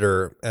an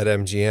editor at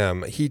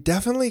MGM, he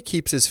definitely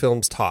keeps his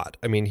films taut.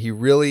 I mean, he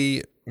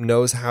really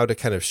knows how to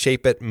kind of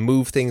shape it,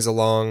 move things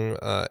along,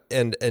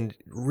 and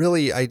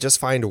really, I just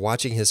find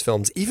watching his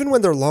films, even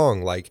when they're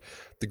long, like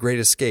The Great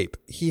Escape,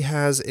 he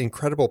has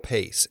incredible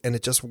pace, and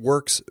it just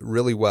works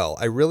really well.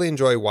 I really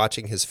enjoy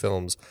watching his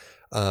films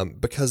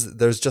because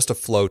there's just a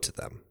flow to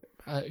them.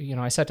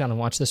 I sat down and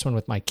watched this one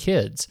with my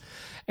kids,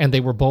 and they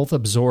were both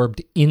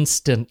absorbed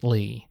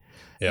instantly.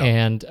 Yeah.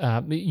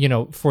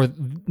 And, for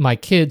my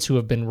kids who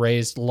have been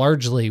raised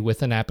largely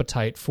with an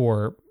appetite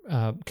for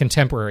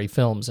contemporary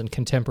films and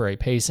contemporary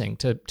pacing,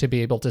 to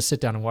be able to sit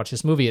down and watch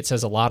this movie, it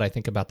says a lot, I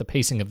think, about the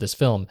pacing of this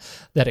film,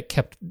 that it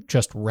kept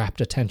just rapt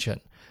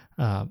attention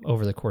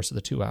over the course of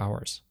the 2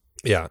 hours.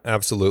 Yeah,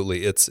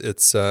 absolutely. It's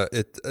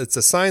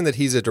a sign that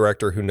he's a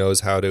director who knows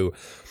how to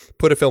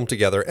put a film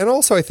together. And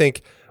also, I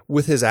think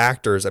with his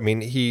actors, I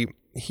mean,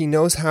 he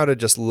knows how to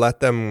just let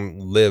them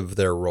live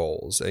their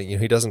roles. And,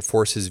 he doesn't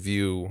force his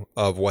view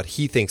of what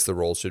he thinks the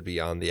role should be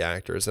on the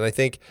actors. And I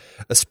think,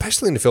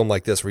 especially in a film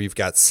like this, where you've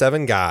got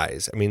 7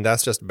 guys, I mean,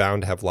 that's just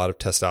bound to have a lot of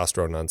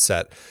testosterone on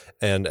set.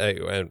 And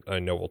I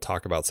know we'll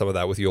talk about some of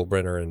that with Yul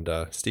Brynner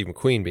and Steve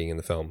McQueen being in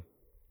the film.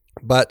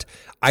 But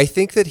I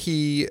think that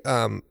he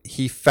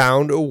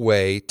found a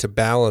way to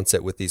balance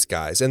it with these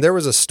guys. And there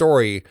was a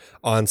story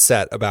on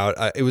set about,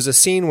 it was a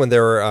scene when they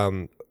were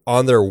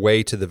on their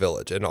way to the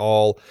village, and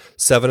all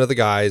 7 of the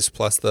guys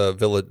plus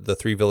the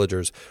 3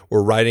 villagers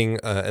were riding,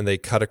 and they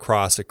cut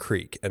across a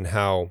creek, and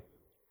how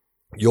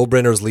Yul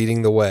Brynner's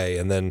leading the way,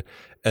 and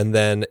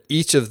then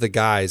each of the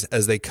guys,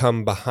 as they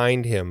come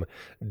behind him,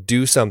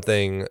 do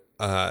something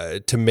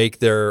to make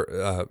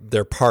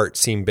their part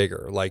seem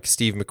bigger. Like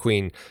Steve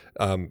McQueen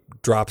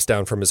drops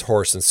down from his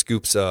horse and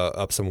scoops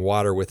up some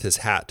water with his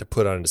hat to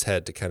put on his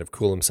head to kind of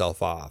cool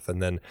himself off.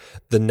 And then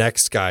the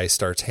next guy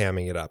starts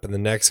hamming it up, and the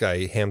next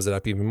guy hams it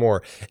up even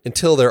more,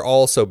 until they're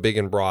all so big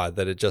and broad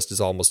that it just is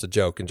almost a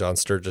joke. And John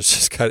Sturges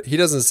just he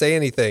doesn't say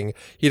anything.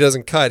 He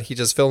doesn't cut. He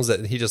just films it,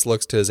 and he just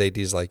looks to his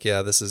ADs like,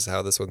 yeah, this is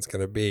how this one's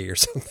going to be, or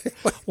something.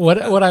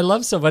 What I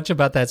love so much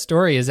about that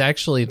story is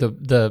actually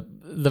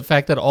the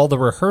fact that all the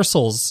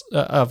rehearsals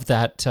of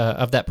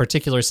that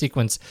particular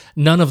sequence,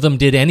 none of them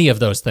did any of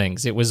those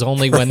things. It was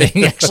only when they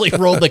actually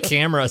rolled the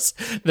cameras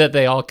that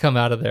they all come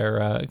out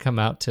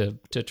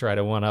to try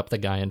to one up the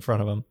guy in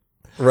front of them.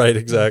 Right,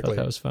 exactly. I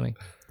thought that was funny.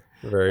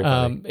 Very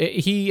funny.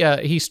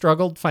 He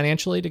struggled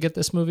financially to get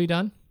this movie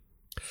done.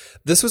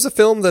 This was a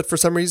film that for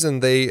some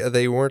reason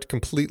they weren't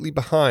completely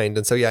behind,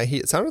 and so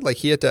it sounded like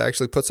he had to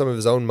actually put some of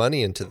his own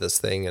money into this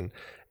thing,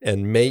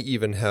 and may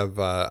even have,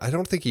 I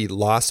don't think he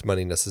lost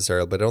money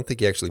necessarily, but I don't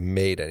think he actually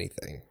made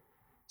anything.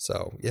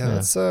 So,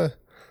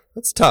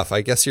 that's tough.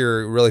 I guess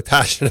you're really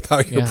passionate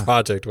about your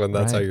project when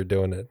that's how you're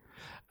doing it.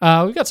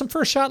 We've got some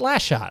first shot,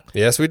 last shot.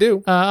 Yes, we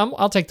do.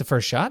 I'll take the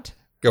first shot.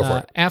 Go for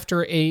it. After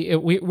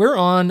we're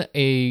on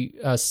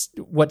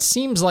what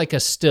seems like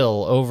a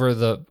still over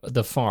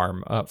the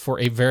farm for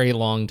a very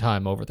long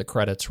time over the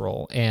credits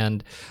roll,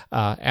 and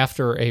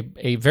after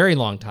a very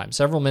long time,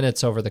 several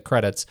minutes over the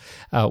credits,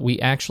 we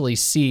actually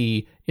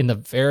see in the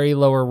very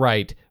lower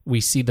right, we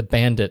see the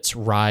bandits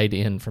ride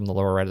in from the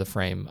lower right of the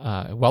frame.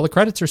 While the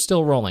credits are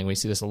still rolling, we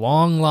see this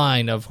long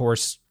line of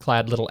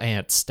horse-clad little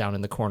ants down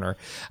in the corner.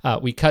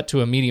 We cut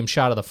to a medium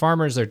shot of the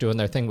farmers. They're doing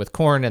their thing with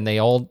corn, and they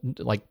all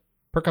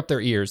perk up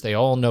their ears. They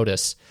all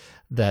notice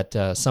that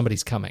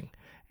somebody's coming,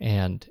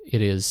 and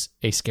it is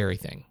a scary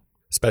thing.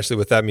 Especially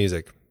with that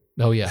music.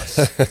 Oh,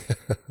 yes.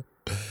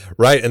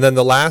 Right, and then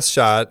the last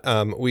shot,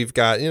 we've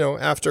got,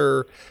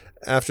 after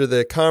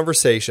the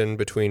conversation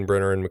between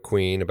Brynner and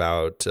McQueen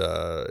about,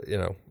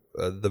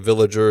 the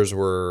villagers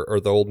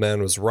the old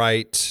man was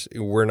right.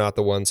 We're not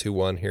the ones who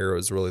won here. It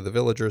was really the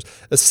villagers.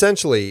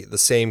 Essentially the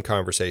same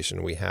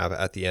conversation we have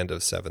at the end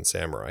of Seven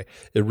Samurai.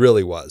 It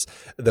really was.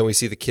 Then we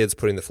see the kids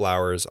putting the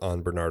flowers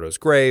on Bernardo's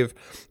grave.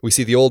 We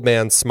see the old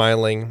man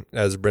smiling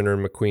as Brynner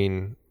and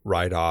McQueen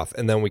ride off.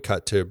 And then we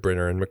cut to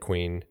Brynner and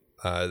McQueen,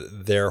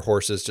 their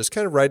horses just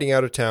kind of riding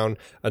out of town,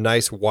 a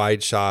nice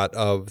wide shot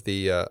of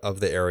the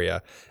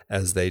area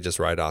as they just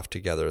ride off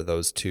together,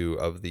 those 2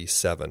 of the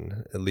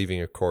 7,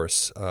 leaving, of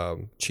course,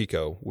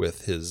 Chico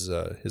with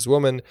his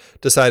woman,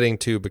 deciding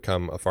to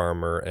become a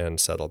farmer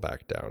and settle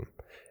back down.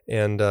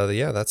 And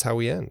that's how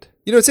we end.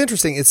 It's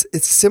interesting.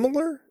 It's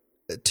similar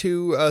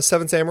to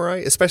Seven Samurai,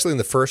 especially in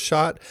the first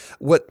shot.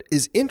 What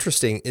is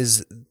interesting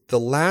is the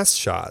last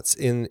shots.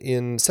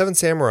 In Seven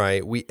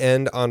Samurai, we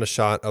end on a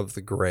shot of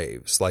the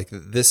graves. Like,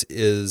 this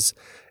is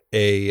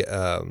a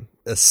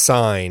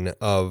sign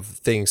of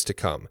things to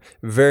come.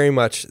 Very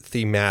much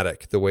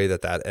thematic, the way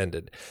that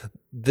ended.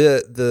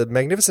 The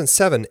Magnificent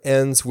Seven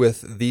ends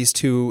with these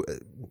two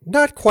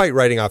not quite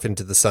riding off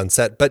into the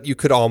sunset, but you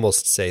could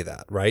almost say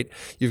that, right?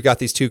 You've got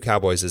these two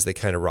cowboys as they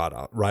kind of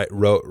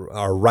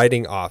are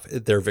riding off.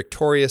 They're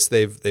victorious.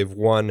 They've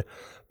won.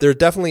 There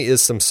definitely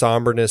is some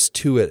somberness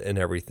to it and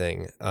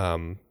everything,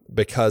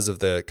 because of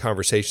the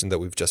conversation that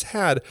we've just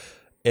had.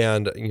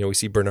 And, we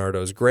see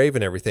Bernardo's grave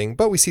and everything,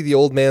 but we see the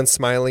old man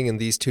smiling and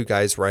these two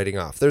guys riding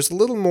off. There's a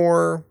little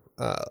more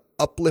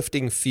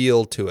uplifting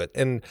feel to it.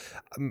 And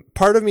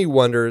part of me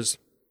wonders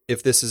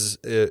if this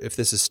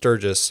is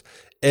Sturgis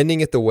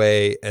ending it the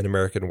way an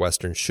American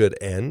Western should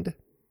end.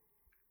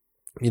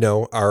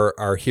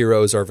 Our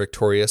heroes are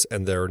victorious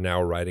and they're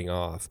now riding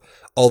off.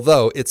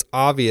 Although it's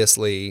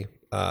obviously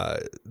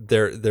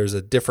there's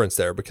a difference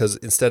there, because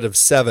instead of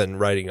 7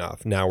 riding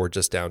off, now we're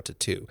just down to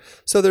 2.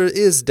 So there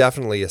is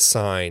definitely a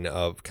sign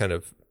of kind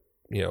of,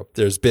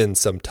 there's been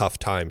some tough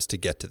times to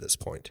get to this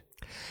point.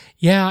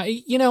 Yeah,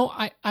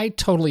 I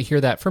totally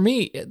hear that. For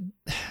me,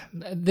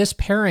 this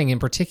pairing in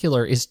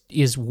particular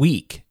is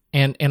weak,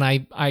 and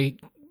I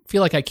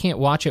feel like I can't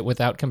watch it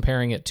without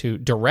comparing it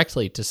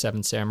directly to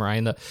Seven Samurai.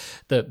 And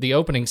the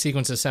opening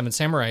sequence of Seven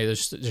Samurai,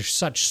 there's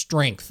such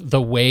strength.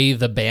 The way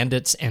the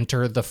bandits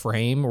enter the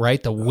frame,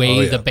 right? The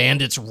way the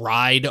bandits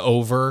ride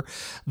over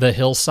the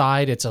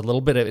hillside. It's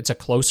a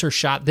closer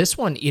shot. This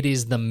one, it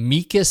is the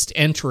meekest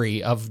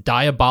entry of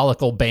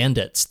diabolical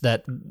bandits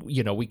that,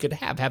 we could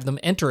have them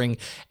entering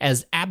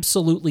as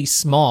absolutely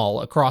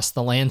small across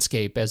the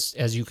landscape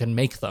as you can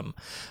make them,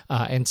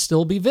 and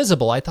still be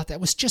visible. I thought that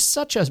was just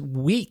such a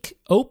weak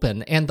open,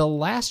 and the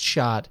last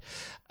shot,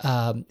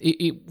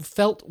 it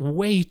felt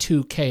way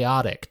too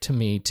chaotic to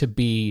me to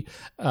be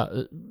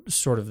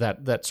sort of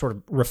that sort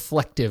of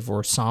reflective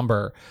or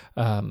somber,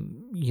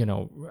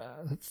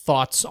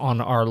 thoughts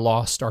on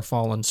our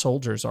fallen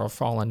soldiers, our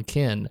fallen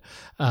kin,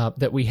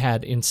 that we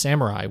had in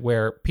Samurai,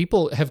 where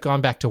people have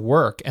gone back to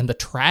work, and the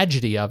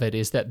tragedy of it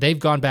is that they've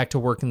gone back to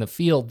work in the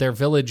field, their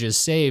village is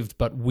saved,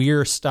 but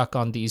we're stuck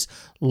on these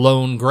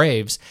lone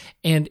graves.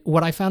 And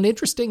what I found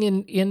interesting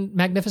in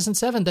Magnificent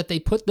Seven, that they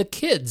put the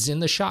kids in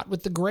the shot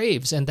with the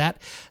graves, and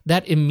that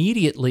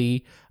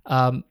immediately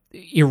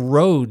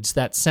erodes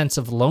that sense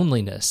of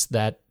loneliness,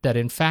 that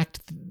in fact,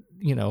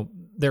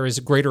 there is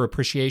a greater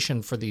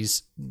appreciation for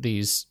these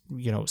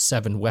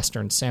 7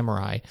 Western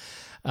samurai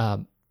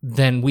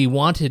than we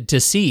wanted to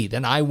see,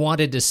 than I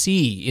wanted to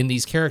see in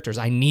these characters.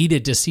 I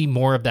needed to see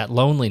more of that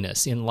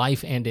loneliness in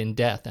life and in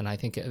death, and I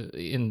think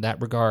in that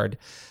regard,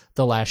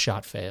 The Last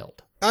Shot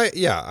failed.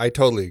 I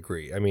totally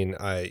agree. I mean,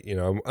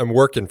 I'm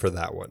working for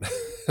that one,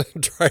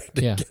 trying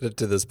to get it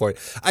to this point.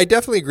 I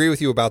definitely agree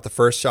with you about the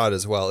first shot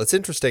as well. It's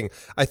interesting.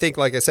 I think,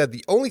 like I said,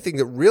 the only thing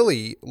that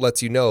really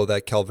lets you know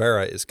that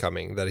Calvera is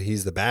coming, that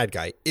he's the bad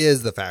guy,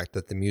 is the fact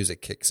that the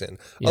music kicks in.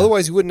 Yeah.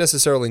 Otherwise, you wouldn't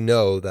necessarily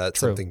know that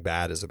something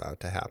bad is about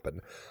to happen.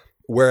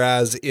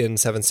 Whereas in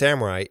Seven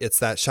Samurai, it's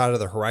that shot of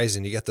the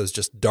horizon. You get those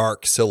just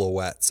dark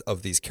silhouettes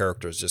of these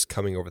characters just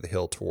coming over the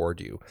hill toward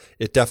you.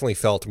 It definitely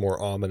felt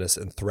more ominous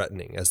and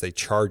threatening as they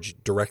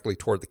charge directly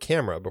toward the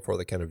camera before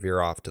they kind of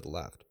veer off to the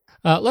left.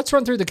 Let's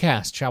run through the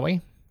cast, shall we?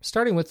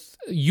 Starting with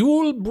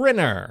Yul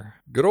Brynner.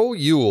 Good old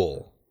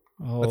Yul.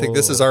 Oh, I think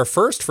this is our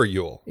first for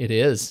Yul. It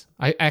is.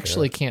 I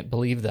actually can't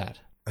believe that.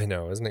 I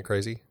know. Isn't it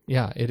crazy?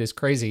 Yeah, it is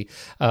crazy.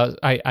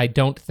 I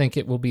don't think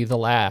it will be the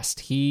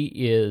last. He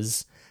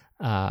is...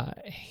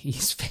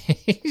 he's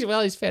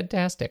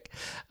fantastic.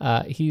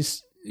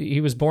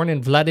 He was born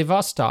in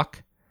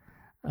Vladivostok,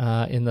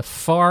 in the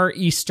Far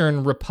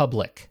Eastern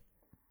Republic.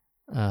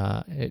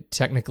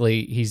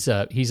 Technically, he's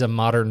a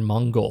modern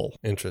Mongol.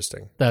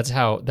 Interesting. That's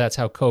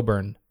how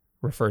Coburn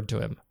referred to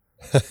him,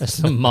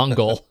 as a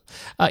Mongol.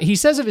 He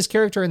says of his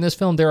character in this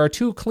film, "There are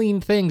 2 clean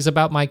things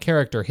about my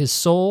character: his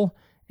soul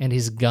and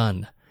his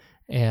gun,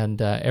 and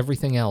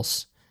everything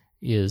else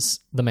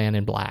is the man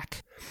in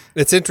black."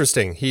 It's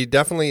interesting. He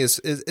definitely is.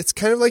 It's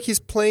kind of like he's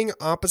playing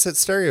opposite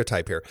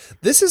stereotype here.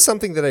 This is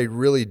something that I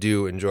really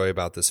do enjoy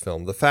about this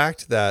film. The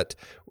fact that,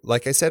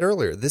 like I said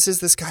earlier, this is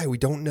this guy. We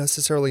don't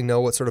necessarily know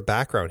what sort of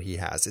background he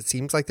has. It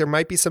seems like there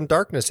might be some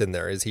darkness in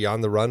there. Is he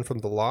on the run from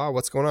the law?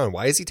 What's going on?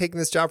 Why is he taking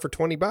this job for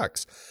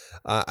 $20?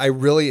 I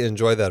really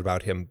enjoy that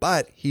about him.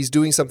 But he's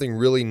doing something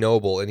really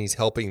noble, and he's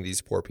helping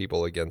these poor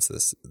people against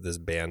this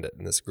bandit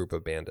and this group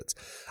of bandits.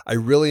 I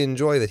really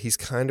enjoy that he's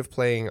kind of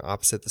playing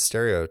opposite the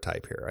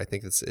stereotype here. I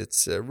think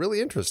it's really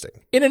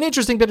interesting. In an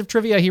interesting bit of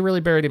trivia, he really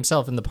buried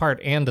himself in the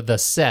part and the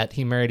set.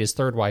 He married his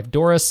 3rd wife,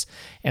 Doris,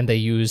 and they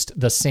used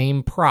the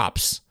same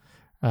props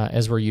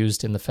as were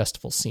used in the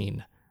festival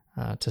scene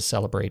to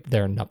celebrate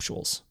their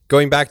nuptials.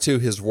 Going back to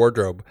his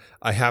wardrobe,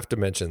 I have to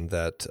mention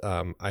that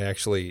I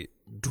actually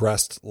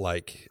dressed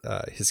like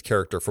his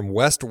character from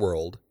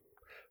Westworld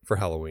for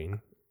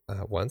Halloween.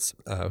 once,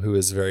 who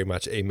is very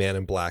much a Man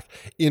in Black.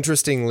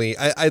 Interestingly,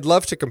 I'd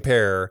love to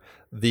compare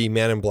the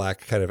Man in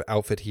Black kind of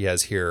outfit he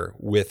has here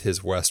with his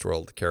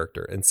Westworld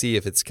character and see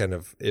if it's kind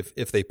of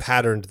if they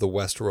patterned the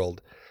Westworld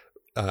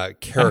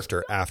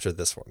character after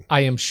this one.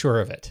 I am sure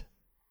of it.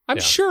 I'm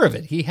sure of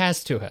it. He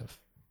has to have.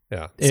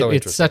 Yeah,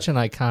 it's such an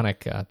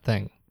iconic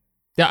thing.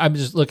 Yeah, I'm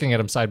just looking at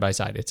them side by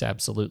side. It's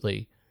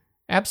absolutely.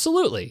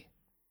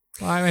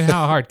 Well, I mean,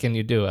 how hard can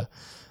you do a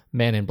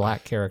Man in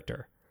Black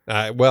character?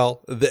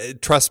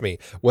 Trust me,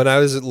 when I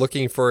was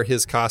looking for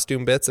his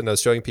costume bits and I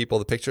was showing people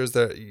the pictures,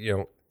 that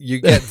you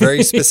get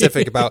very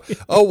specific about,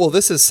 oh, well,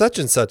 this is such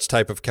and such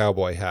type of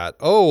cowboy hat.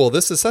 Oh, well,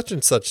 this is such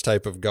and such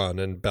type of gun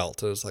and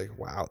belt. I was like,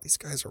 wow, these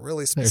guys are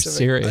really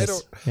specific. They're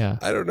serious.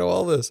 I don't know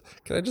all this.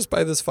 Can I just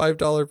buy this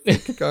 $5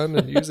 fake gun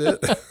and use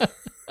it?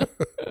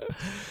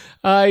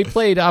 He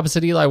played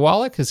opposite Eli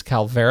Wallach as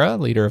Calvera,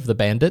 leader of the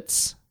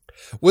bandits.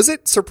 Was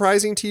it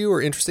surprising to you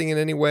or interesting in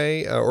any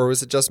way, or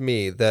was it just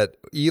me that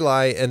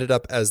Eli ended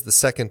up as the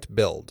second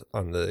build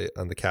on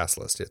the cast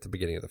list at the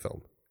beginning of the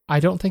film? I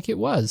don't think it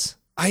was.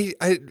 I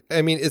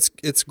mean,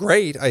 it's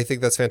great. I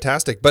think that's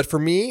fantastic. But for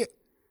me,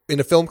 in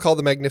a film called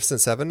The Magnificent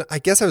Seven, I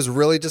guess I was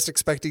really just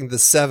expecting the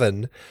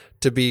seven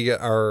to be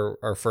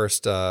our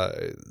first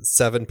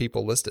 7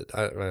 people listed.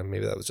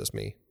 Maybe that was just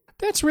me.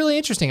 That's really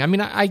interesting. I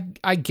mean,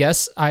 I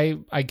guess I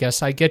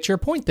get your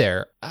point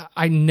there.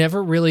 I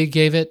never really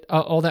gave it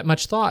all that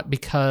much thought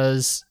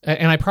because,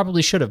 and I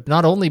probably should have,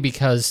 not only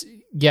because,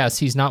 yes,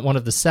 he's not one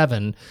of the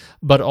 7,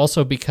 but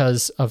also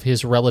because of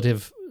his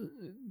relative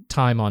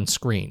time on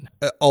screen.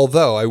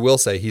 Although I will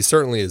say he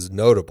certainly is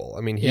notable.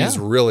 I mean, he's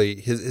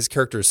really, his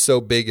character is so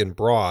big and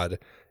broad,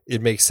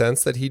 it makes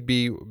sense that he'd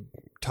be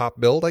top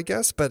billed, I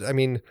guess. But I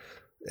mean,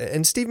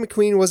 and Steve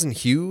McQueen wasn't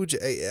huge.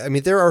 I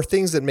mean, there are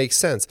things that make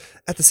sense.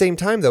 At the same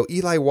time, though,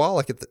 Eli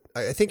Wallach,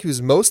 I think he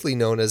was mostly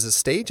known as a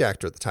stage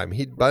actor at the time.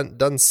 He'd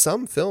done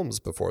some films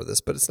before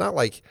this, but it's not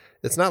like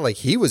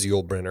he was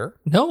Yul Brynner.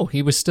 No,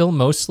 he was still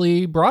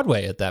mostly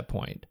Broadway at that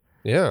point.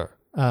 Yeah.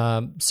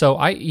 So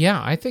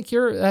I think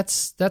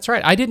that's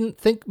right. I didn't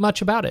think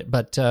much about it,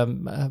 but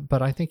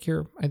I think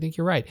you're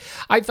right.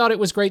 I thought it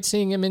was great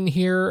seeing him in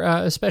here,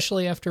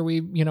 especially after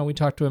we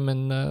talked to him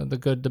in The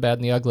Good, the Bad,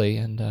 and the Ugly,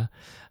 and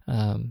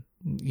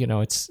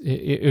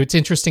it's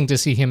interesting to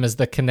see him as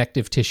the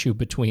connective tissue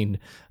between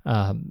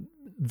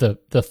the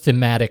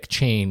thematic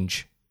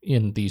change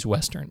in these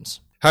westerns.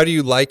 How do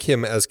you like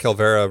him as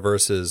Calvera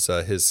versus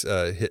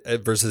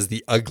versus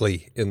the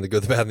Ugly in The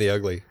Good, the Bad, and the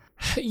Ugly?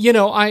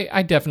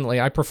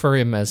 I prefer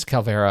him as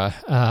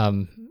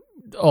Calvera.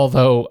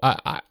 Although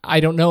I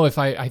don't know if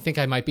I think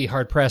I might be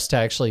hard pressed to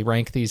actually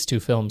rank these two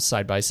films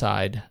side by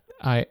side.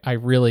 I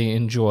really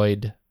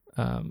enjoyed.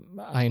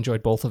 I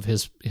enjoyed both of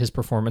his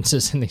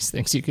performances in these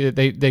things.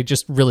 They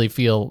just really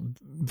feel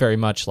very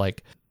much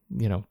like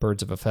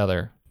birds of a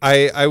feather.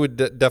 I would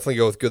definitely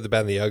go with Good, the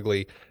Bad, and the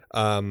Ugly.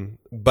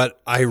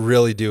 But I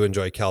really do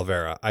enjoy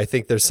Calvera. I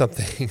think there's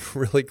something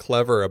really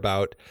clever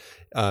about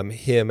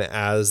him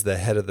as the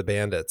head of the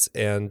bandits.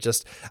 And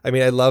just, I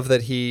mean, I love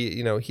that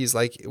he's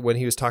like, when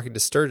he was talking to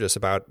Sturgis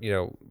about,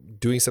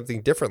 doing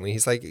something differently,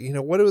 he's like,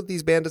 what do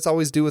these bandits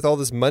always do with all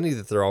this money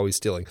that they're always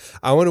stealing?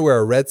 I want to wear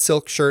a red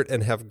silk shirt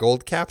and have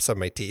gold caps on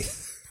my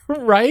teeth.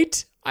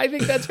 Right? I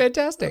think that's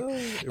fantastic.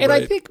 And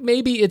right. I think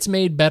maybe it's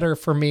made better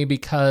for me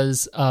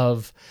because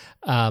of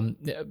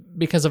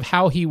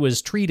how he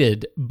was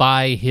treated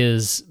by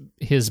his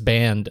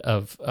band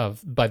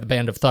by the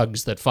band of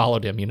thugs that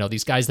followed him.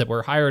 These guys that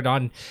were hired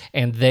on,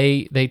 and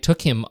they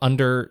took him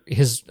under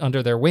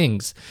their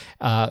wings.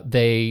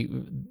 They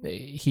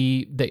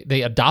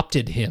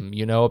adopted him.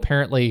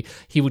 Apparently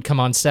he would come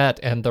on set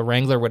and the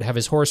wrangler would have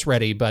his horse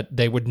ready, but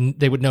they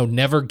would know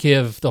never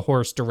give the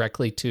horse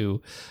directly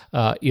to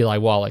Eli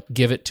Wallach.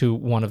 Give it to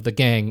one of the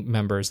gang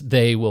members.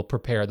 They will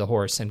prepare the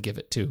horse and give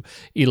it to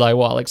Eli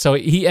Wallach. So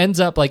he ends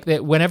up like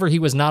that. Whenever he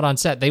was not on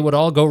set, they would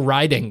all go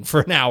riding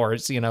for an hour,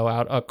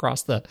 out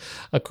across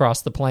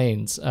the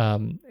plains.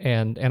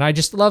 And I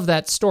just love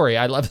that story.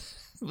 I love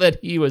that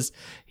he was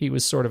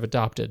sort of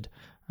adopted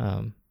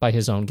by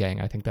his own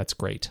gang. I think that's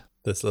great.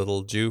 This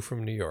little Jew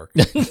from New York.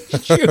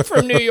 Jew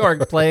from New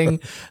York playing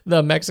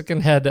the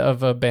Mexican head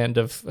of a band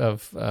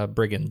of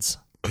brigands.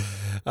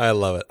 I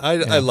love it.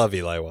 I love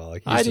Eli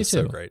Wallach. He's just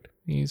so great.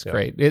 He's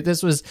great.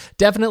 This was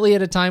definitely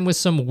at a time with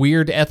some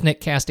weird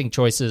ethnic casting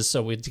choices,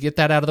 so to get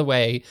that out of the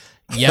way,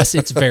 yes,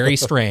 it's very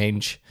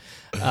strange.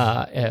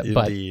 Indeed.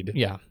 But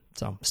yeah.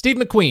 So Steve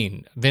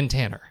McQueen, Vin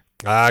Tanner.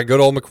 Good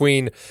old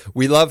McQueen.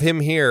 We love him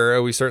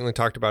here. We certainly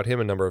talked about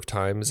him a number of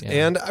times.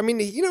 Yeah. And I mean,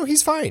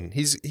 he's fine.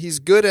 He's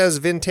good as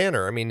Vin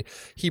Tanner. I mean,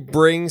 he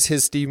brings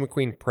his Steve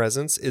McQueen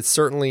presence. It's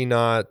certainly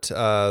not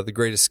The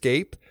Great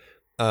Escape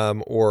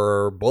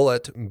or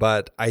Bullet,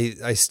 but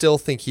I still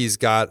think he's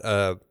got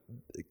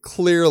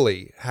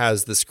clearly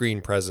has the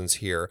screen presence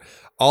here.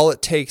 all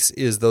it takes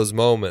is those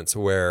moments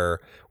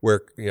where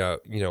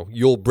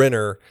Yul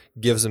Brynner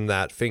gives him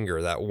that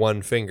finger, that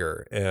one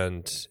finger,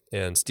 and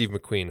Steve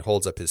McQueen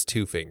holds up his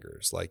two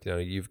fingers, like,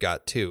 you've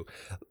got two.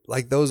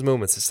 Like those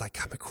moments, it's like,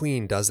 God,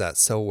 McQueen does that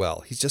so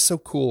well. He's just so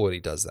cool when he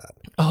does that.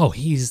 Oh,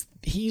 he's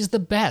the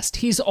best.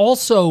 He's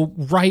also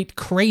right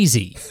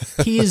crazy.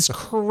 He is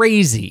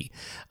crazy.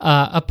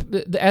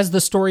 As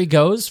the story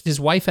goes, his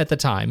wife at the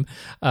time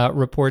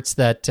reports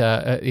that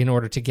in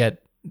order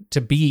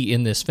to be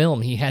in this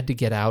film, he had to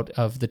get out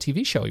of the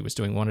TV show he was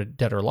doing, Wanted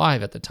Dead or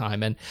Alive at the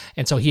time, and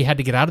so he had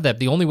to get out of that.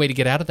 The only way to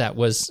get out of that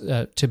was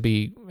to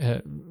be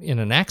in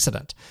an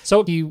accident.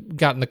 So he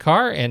got in the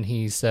car and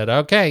he said,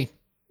 "Okay,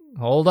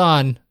 hold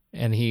on,"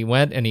 and he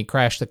went and he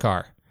crashed the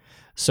car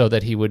so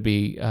that he would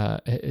be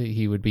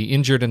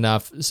injured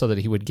enough so that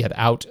he would get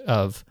out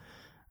of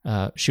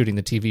shooting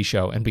the TV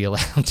show and be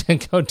allowed to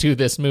go do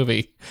this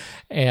movie,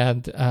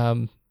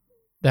 and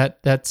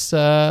That's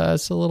a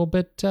little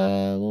bit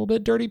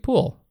dirty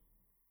pool,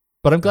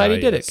 but I'm glad he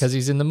did it because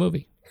he's in the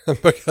movie.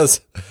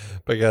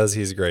 because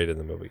he's great in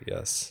the movie.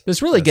 Yes,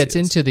 this really gets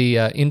into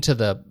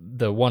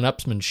the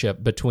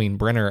one-upsmanship between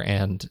Brynner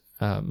and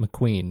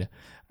McQueen.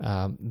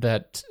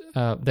 That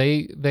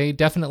they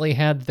definitely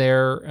had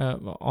their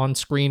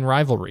on-screen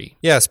rivalry.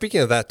 Yeah,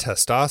 speaking of that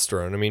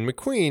testosterone, I mean,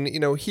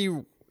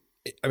 McQueen,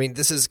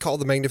 this is called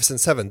the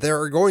Magnificent Seven.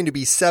 There are going to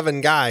be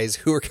 7 guys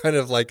who are kind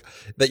of like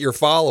that you're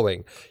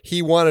following.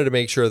 He wanted to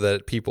make sure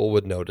that people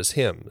would notice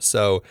him.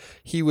 So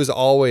he was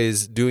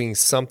always doing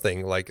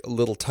something like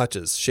little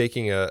touches,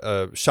 shaking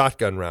a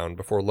shotgun round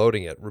before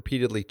loading it,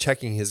 repeatedly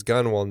checking his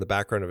gun while in the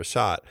background of a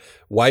shot,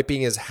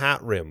 wiping his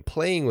hat rim,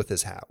 playing with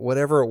his hat,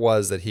 whatever it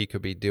was that he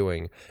could be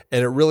doing.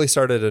 And it really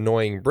started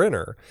annoying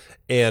Brynner.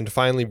 And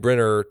finally,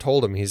 Brynner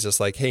told him, he's just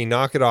like, "Hey,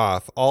 knock it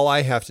off. All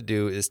I have to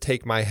do is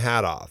take my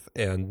hat off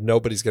and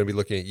nobody's going to be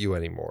looking at you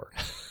anymore,"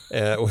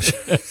 which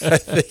I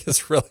think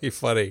is really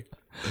funny.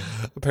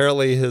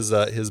 Apparently,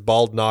 his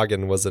bald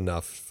noggin was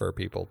enough for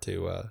people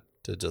to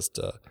just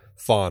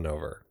fawn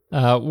over.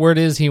 Word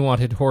is he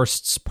wanted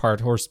Horst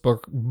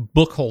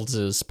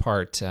Buchholz's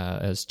part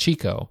as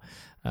Chico.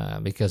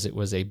 Because it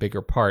was a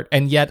bigger part.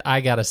 And yet,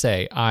 I gotta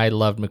say, I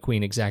loved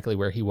McQueen exactly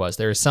where he was.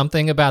 There is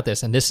something about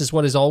this, and this is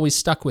what has always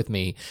stuck with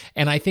me,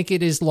 and I think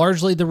it is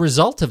largely the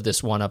result of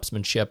this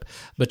one-upsmanship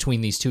between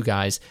these two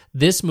guys.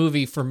 This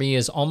movie, for me,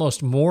 is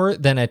almost more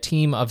than a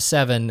team of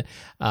 7.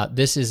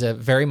 This is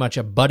very much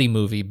a buddy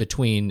movie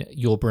between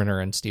Yul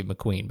Brynner and Steve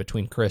McQueen,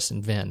 between Chris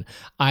and Vin.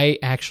 I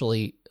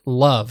actually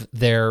love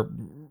their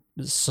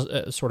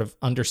sort of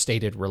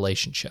understated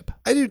relationship.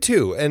 I do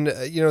too, and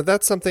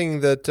that's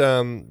something that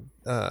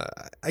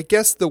I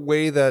guess the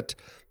way that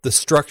the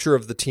structure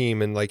of the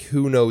team and like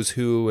who knows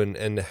who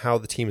and how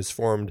the team is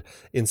formed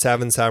in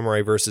Seven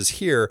Samurai versus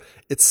here,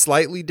 it's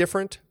slightly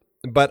different.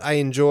 But I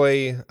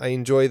enjoy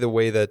the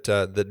way that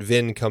that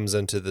Vin comes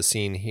into the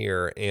scene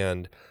here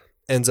and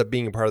ends up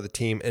being a part of the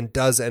team and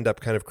does end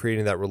up kind of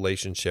creating that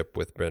relationship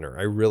with Brynner.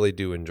 I really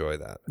do enjoy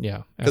that.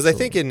 Yeah, because I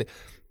think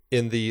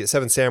in the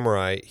Seven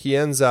Samurai, he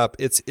ends up,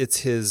 it's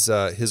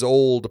his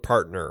old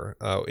partner.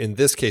 In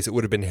this case, it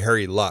would have been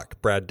Harry Luck,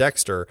 Brad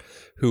Dexter,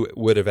 who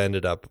would have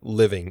ended up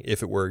living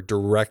if it were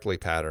directly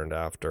patterned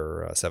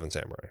after Seven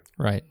Samurai.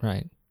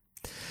 Right.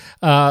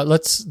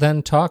 Let's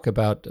then talk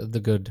about the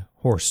good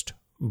Horst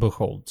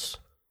Buchholz.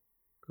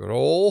 Good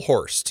old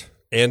Horst.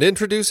 And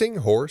introducing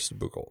Horst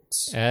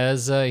Buchholz.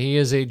 As he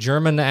is a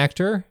German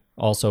actor,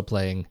 also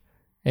playing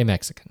a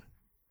Mexican.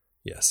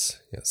 Yes,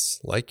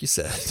 like you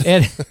said.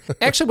 And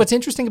actually, what's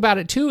interesting about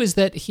it, too, is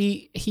that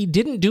he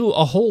didn't do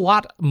a whole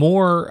lot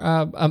more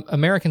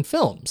American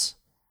films,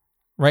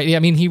 right? I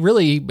mean, he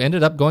really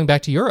ended up going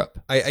back to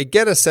Europe. I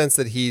get a sense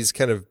that he's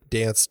kind of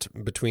danced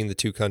between the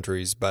two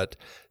countries, but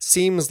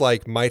seems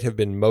like might have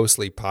been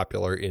mostly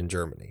popular in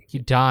Germany. He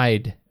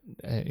died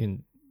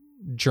in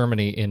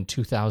Germany in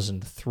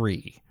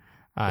 2003,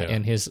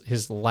 and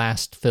his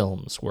last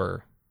films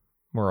were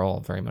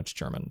all very much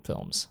German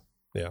films.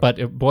 Yeah.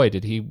 But boy,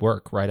 did he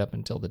work right up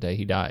until the day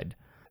he died.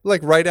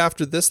 Like right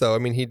after this, though, I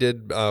mean, he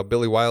did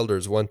Billy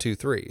Wilder's 1, 2,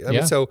 3. I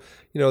mean, so,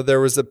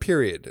 there was a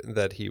period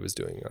that he was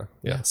doing.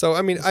 So,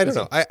 I mean, I don't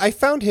know. I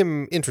found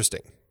him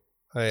interesting.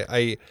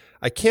 I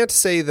can't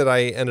say that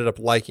I ended up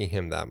liking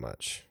him that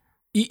much.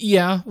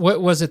 Yeah.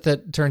 What was it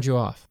that turned you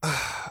off?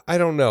 I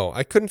don't know.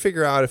 I couldn't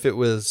figure out if it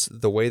was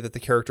the way that the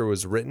character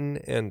was written,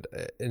 and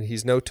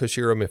he's no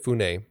Toshiro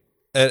Mifune.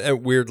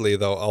 And weirdly,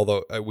 though,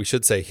 although we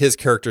should say his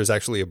character is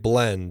actually a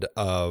blend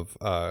of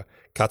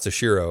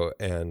Katsushiro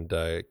and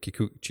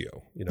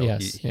Kikuchio.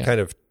 He kind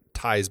of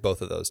ties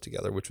both of those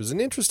together, which was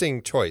an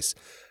interesting choice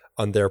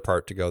on their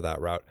part to go that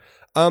route.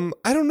 I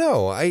don't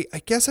know. I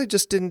guess I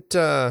just didn't.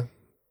 I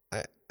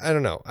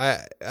don't know.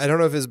 I don't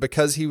know if it's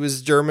because he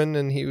was German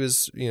and he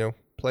was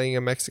playing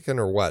a Mexican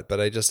or what. But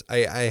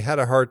I had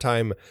a hard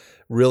time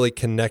really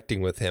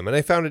connecting with him, and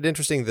I found it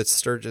interesting that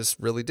Sturges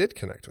really did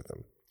connect with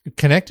him.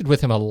 Connected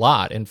with him a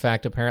lot. In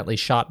fact, apparently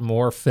shot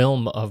more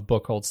film of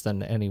Buchholz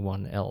than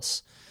anyone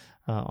else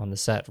on the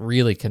set.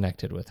 Really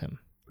connected with him.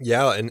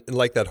 Yeah, and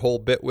like that whole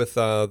bit with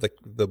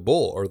the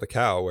bull or the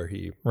cow where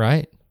he,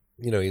 Right.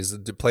 He's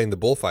playing the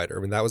bullfighter.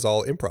 I mean, that was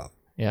all improv.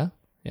 Yeah.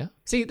 Yeah.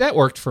 See, that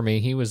worked for me.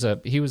 He was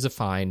a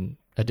fine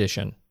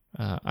addition.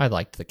 I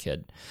liked the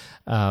kid,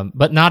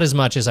 but not as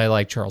much as I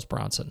like Charles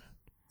Bronson.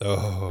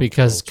 Oh,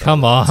 because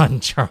come on,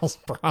 Charles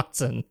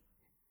Bronson,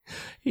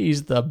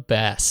 he's the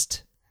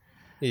best.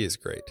 He is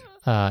great.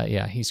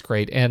 Yeah, he's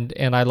great, and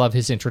I love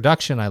his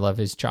introduction. I love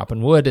his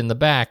chopping wood in the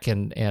back,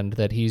 and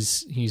that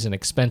he's an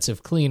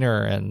expensive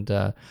cleaner,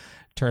 and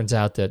turns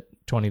out that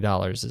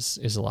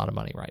 $20 is a lot of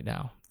money right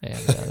now, and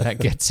that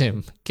gets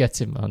him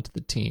onto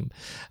the team.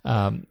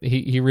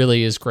 He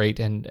really is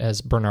great, and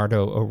as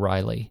Bernardo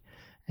O'Reilly,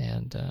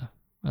 and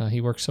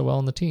he works so well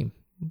on the team.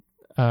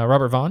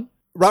 Robert Vaughn.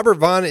 Robert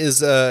Vaughn is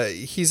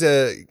he's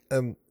a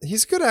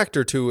good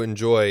actor to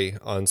enjoy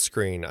on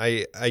screen.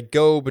 I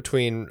go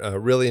between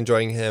really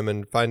enjoying him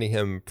and finding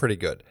him pretty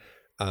good.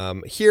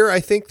 Here, I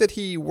think that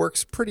he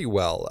works pretty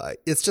well.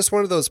 It's just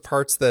one of those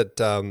parts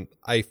that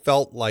I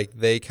felt like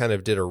they kind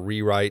of did a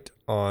rewrite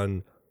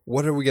on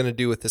what are we going to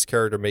do with this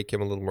character, make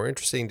him a little more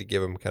interesting, to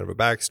give him kind of a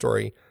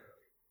backstory.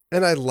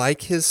 And I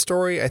like his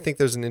story. I think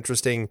there's an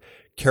interesting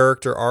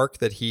character arc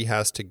that he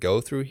has to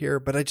go through here,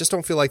 but I just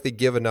don't feel like they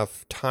give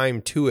enough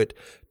time to it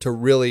to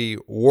really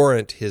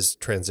warrant his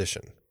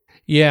transition.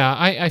 Yeah,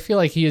 I feel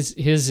like his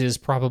is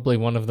probably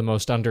one of the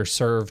most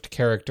underserved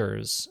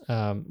characters.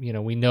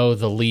 We know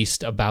the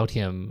least about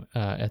him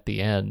at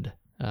the end.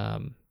 I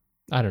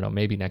don't know,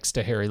 maybe next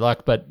to Harry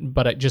Luck, but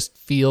it just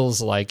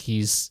feels like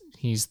he's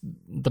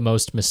the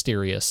most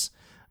mysterious,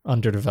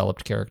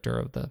 underdeveloped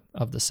character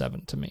of the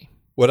seven to me.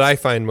 What I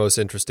find most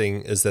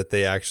interesting is that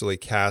they actually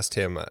cast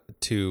him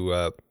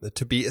to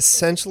be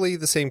essentially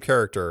the same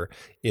character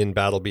in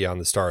Battle Beyond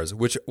the Stars,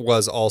 which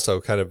was also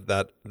kind of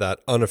that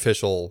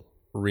unofficial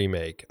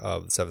remake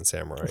of The Seven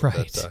Samurai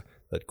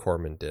that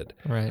Corman did.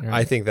 Right.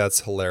 I think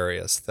that's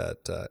hilarious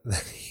that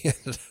he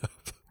ended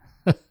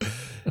up.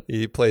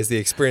 He plays the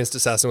experienced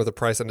assassin with a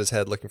price on his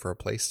head, looking for a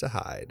place to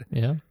hide.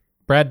 Yeah.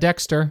 Brad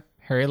Dexter,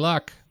 Harry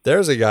Luck.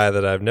 There's a guy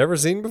that I've never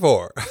seen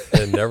before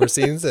and never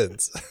seen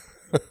since.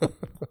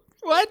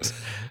 What?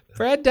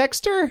 Brad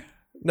Dexter?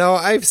 No,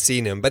 I've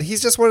seen him, but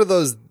he's just one of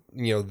those,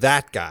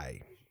 that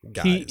guy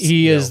guys.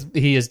 He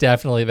is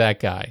definitely that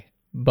guy.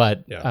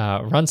 But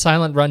Run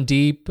Silent, Run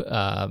Deep.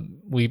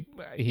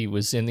 He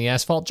was in the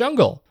Asphalt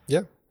Jungle.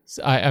 Yeah.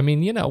 I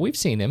mean, we've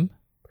seen him.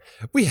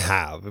 We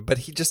have, but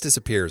he just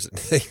disappears in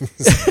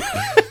things.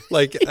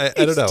 Like I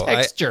don't know.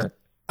 Texture.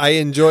 I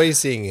enjoy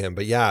seeing him,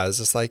 but yeah, it's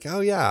just like,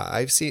 oh yeah,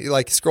 I've seen,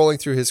 like, scrolling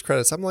through his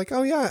credits. I'm like,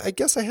 oh yeah, I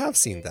guess I have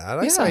seen that.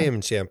 I saw him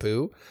in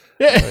Shampoo.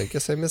 I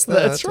guess I missed that.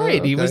 That's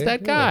right. He was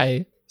that guy.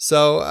 Yeah.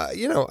 So,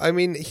 I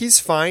mean, he's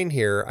fine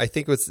here. I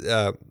think what's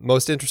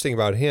most interesting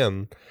about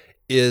him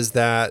is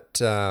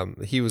that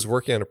he was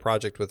working on a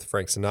project with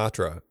Frank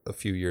Sinatra a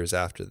few years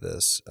after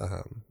this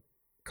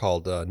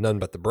called None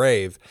But the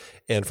Brave.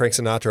 And Frank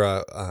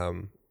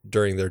Sinatra,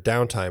 during their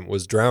downtime,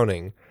 was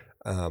drowning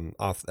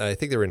off. I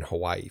think they were in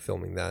Hawaii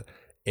filming that.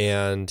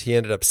 And he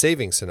ended up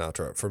saving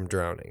Sinatra from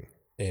drowning.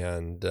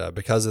 And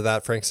because of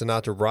that, Frank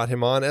Sinatra brought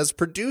him on as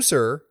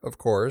producer, of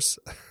course,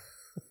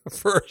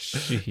 for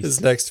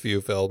his next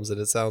few films. And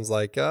it sounds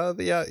like,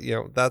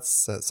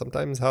 that's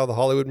sometimes how the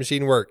Hollywood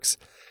machine works.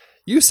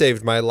 You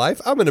saved my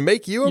life. I'm going to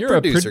make you a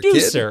producer,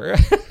 kid.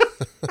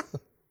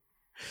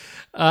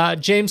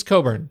 James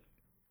Coburn.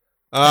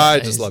 I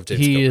just love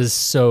James Coburn. He is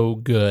so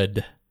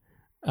good.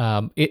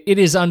 It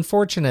is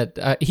unfortunate.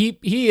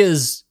 He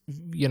is,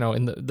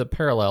 in the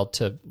parallel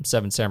to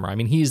Seven Samurai. I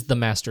mean, he's the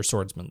master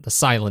swordsman, the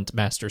silent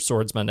master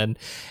swordsman,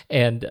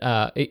 and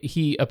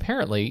he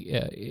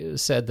apparently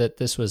said that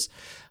this was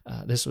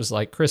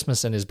like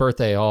Christmas and his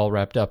birthday all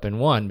wrapped up in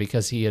one,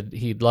 because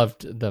he'd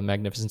loved the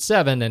Magnificent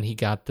Seven, and he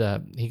got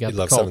the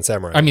call. Seven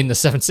Samurai. I mean, the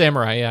Seven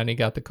Samurai, and he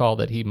got the call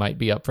that he might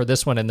be up for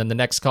this one, and then the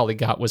next call he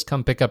got was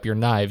come pick up your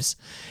knives,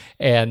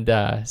 and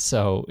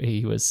so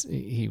he was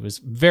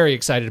very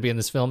excited to be in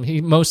this film.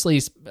 He mostly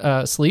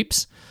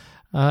sleeps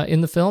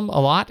in the film a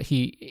lot.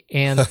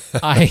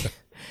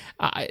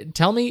 I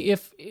tell me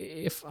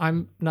if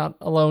I'm not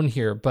alone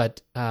here,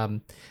 but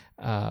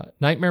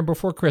Nightmare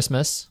Before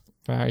Christmas.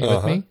 Are you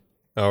with me?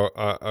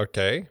 Oh,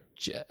 okay.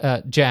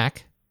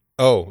 Jack.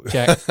 Oh,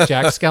 Jack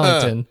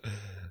Skellington.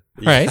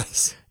 Right?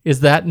 Yes.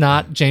 Is that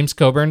not James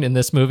Coburn in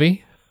this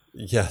movie?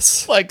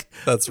 Yes. Like,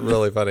 that's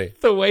really funny.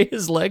 The way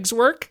his legs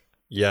work?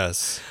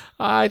 Yes.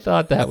 I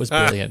thought that was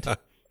brilliant.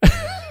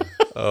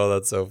 Oh,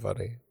 that's so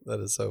funny. That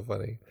is so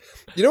funny.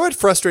 You know what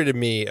frustrated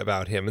me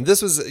about him? And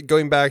this was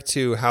going back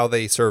to how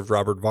they served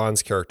Robert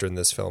Vaughn's character in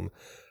this film.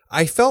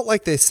 I felt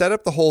like they set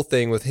up the whole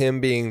thing with him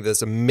being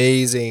this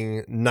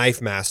amazing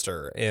knife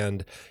master,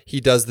 and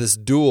he does this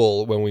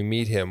duel when we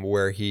meet him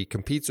where he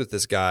competes with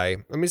this guy.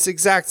 I mean, it's the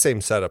exact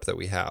same setup that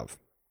we have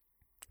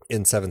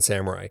in Seven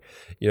Samurai.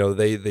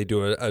 They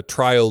do a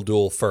trial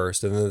duel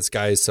first, and then this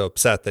guy is so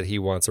upset that he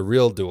wants a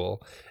real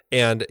duel.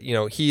 And,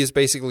 he is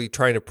basically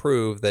trying to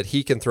prove that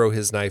he can throw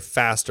his knife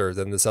faster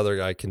than this other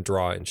guy can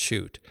draw and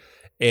shoot.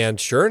 And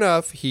sure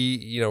enough,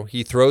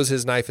 he throws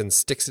his knife and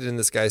sticks it in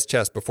this guy's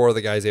chest before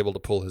the guy's able to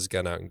pull his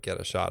gun out and get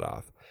a shot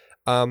off.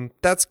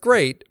 That's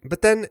great,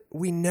 but then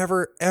we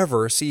never,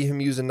 ever see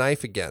him use a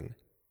knife again.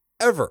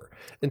 Ever.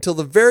 Until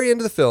the very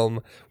end of the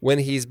film, when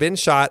he's been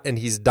shot and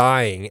he's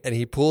dying, and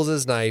he pulls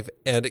his knife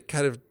and it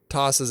kind of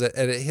tosses it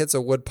and it hits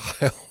a wood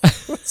pile.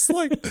 It's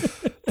like,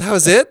 that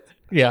was it?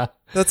 Yeah.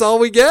 That's all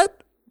we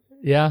get?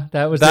 Yeah,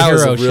 that was the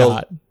hero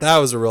shot. That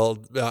was a real,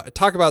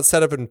 talk about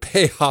setup and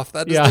payoff.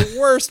 That is the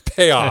worst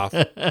payoff.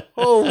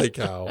 Holy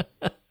cow.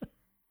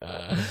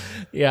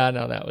 Yeah,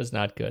 no, that was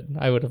not good.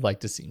 I would have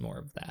liked to see more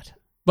of that.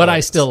 But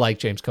I still like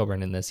James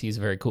Coburn in this. He's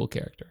a very cool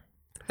character.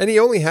 And he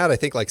only had, I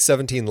think, like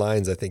 17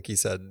 lines, I think he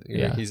said.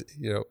 Yeah.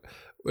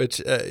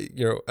 Which, I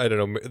don't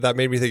know. That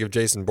made me think of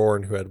Jason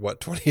Bourne, who had,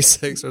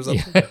 26 or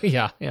something?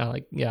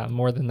 Yeah,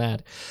 more than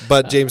that.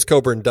 But James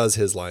Coburn does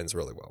his lines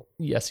really well.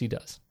 Yes, he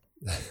does.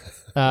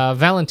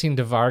 Valentin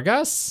de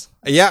Vargas.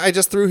 Yeah, I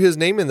just threw his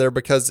name in there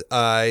because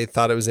I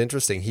thought it was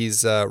interesting.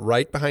 He's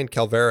right behind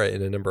Calvera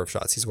in a number of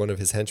shots. He's one of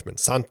his henchmen,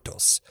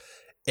 Santos.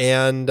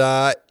 And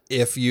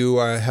if you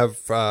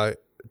have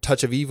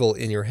Touch of Evil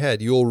in your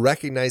head, you will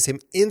recognize him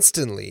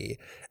instantly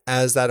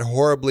as that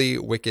horribly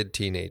wicked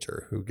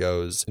teenager who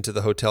goes into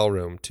the hotel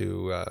room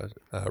to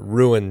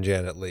ruin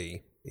Janet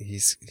Leigh.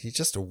 He's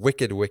just a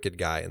wicked, wicked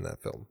guy in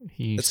that film.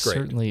 He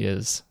certainly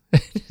is.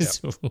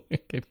 He's a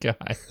wicked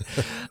guy.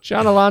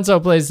 Sean Alonso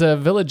plays the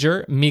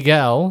villager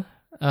Miguel,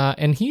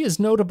 and he is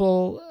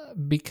notable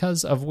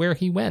because of where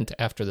he went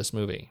after this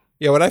movie.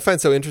 Yeah, what I find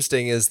so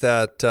interesting is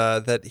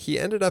that he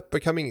ended up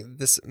becoming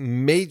this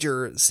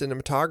major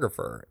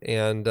cinematographer,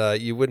 and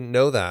you wouldn't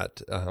know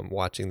that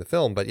watching the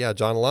film. But yeah,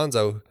 John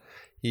Alonso,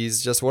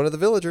 he's just one of the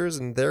villagers,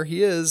 and there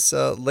he is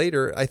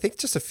later. I think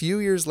just a few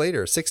years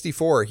later,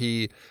 1964,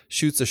 he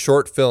shoots a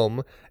short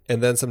film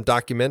and then some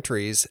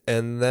documentaries,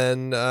 and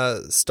then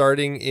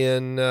starting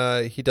in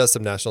he does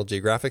some National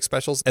Geographic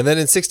specials, and then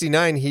in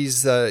 1969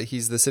 he's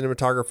the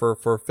cinematographer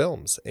for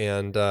films,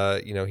 and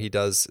he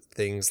does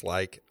things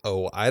like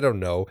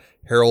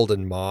Harold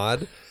and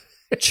Maude,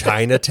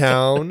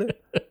 Chinatown,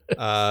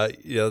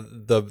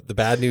 the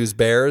Bad News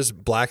Bears,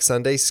 Black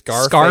Sunday,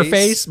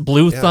 Scarface,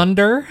 Blue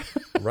Thunder,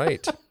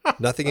 right?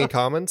 Nothing in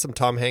Common, some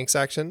Tom Hanks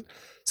action,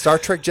 Star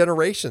Trek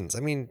Generations. I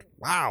mean,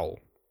 wow.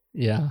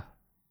 Yeah.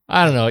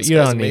 I don't know. You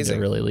don't need to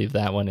really leave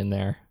that one in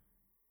there.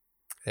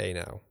 Hey,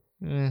 now.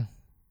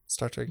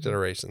 Star Trek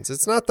Generations.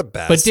 It's not the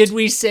best. But did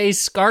we say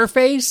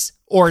Scarface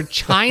or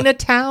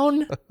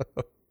Chinatown?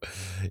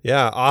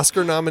 Yeah,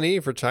 Oscar nominee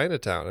for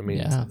Chinatown. I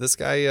mean, this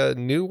guy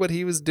knew what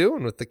he was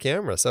doing with the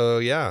camera. So,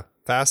 yeah,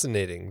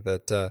 fascinating.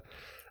 That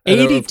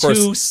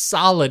 82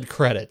 solid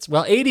credits.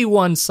 Well,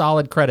 81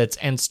 solid credits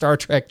and Star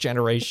Trek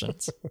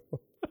Generations.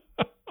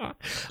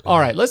 All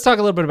right, let's talk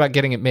a little bit about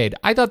getting it made.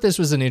 I thought this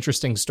was an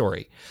interesting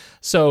story.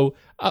 So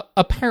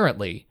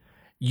apparently,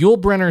 Yul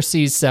Brynner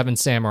sees Seven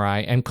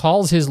Samurai and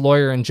calls his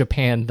lawyer in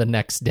Japan the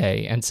next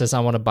day and says, I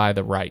want to buy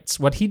the rights.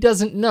 What he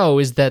doesn't know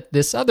is that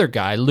this other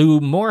guy,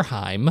 Lou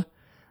Morheim,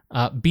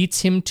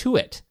 beats him to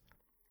it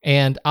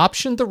and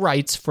optioned the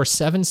rights for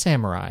Seven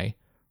Samurai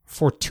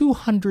for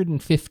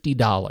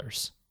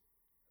 $250.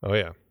 Oh,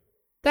 yeah.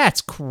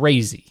 That's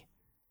crazy.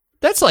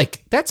 That's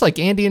like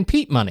Andy and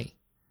Pete money.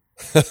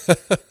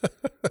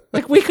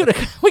 Like we could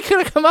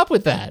have come up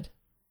with that.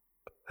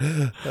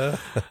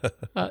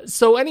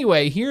 So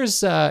anyway,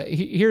 here's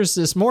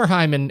this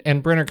Morheim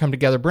and Brynner come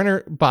together.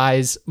 Brynner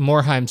buys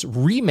Morheim's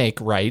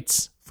remake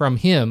rights from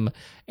him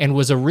and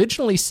was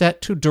originally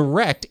set to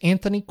direct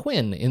Anthony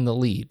Quinn in the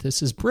lead.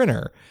 This is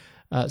Brynner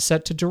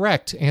set to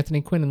direct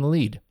Anthony Quinn in the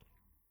lead.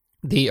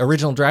 The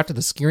original draft of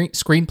the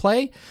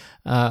screenplay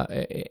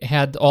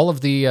had all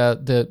of the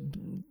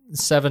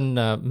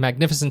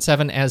Magnificent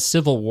Seven as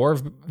Civil War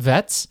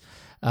vets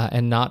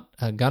and not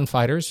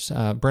gunfighters.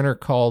 Brynner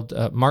called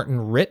Martin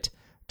Ritt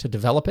to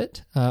develop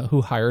it,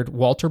 who hired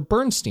Walter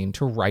Bernstein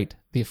to write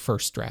the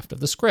first draft of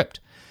the script.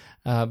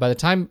 By the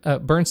time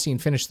Bernstein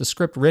finished the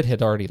script, Ritt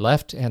had already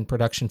left, and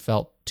production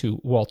fell to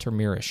Walter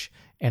Mirisch.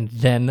 And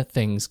then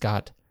things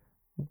got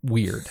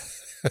weird.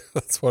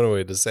 That's one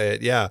way to say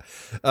it. Yeah.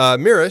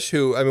 Mirisch,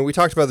 we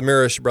talked about the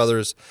Mirisch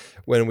brothers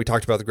when we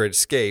talked about The Great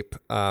Escape.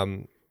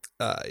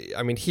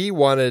 He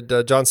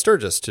wanted John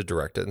Sturges to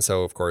direct it. And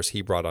so, of course,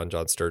 he brought on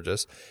John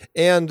Sturges.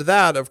 And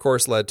that, of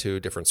course, led to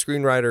different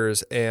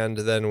screenwriters. And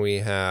then we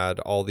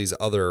had all these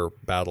other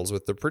battles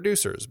with the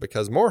producers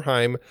because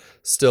Morheim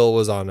still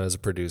was on as a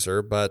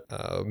producer, but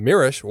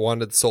Mirisch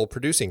wanted sole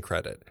producing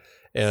credit.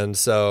 And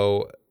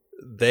so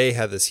they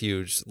had this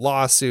huge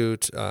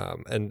lawsuit,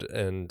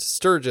 and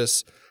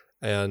Sturges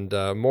and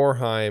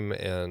Morheim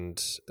and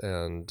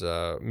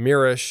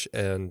Mirisch,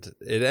 and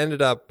it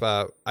ended up,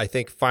 I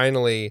think,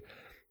 finally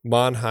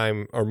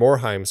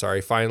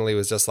Morheim finally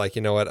was just like,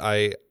 you know what,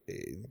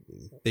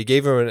 they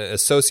gave him an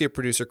associate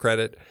producer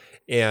credit,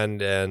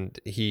 and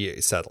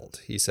he settled.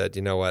 He said,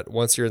 you know what,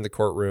 once you're in the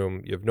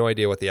courtroom, you have no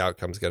idea what the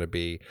outcome's going to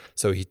be.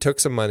 So he took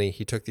some money,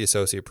 he took the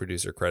associate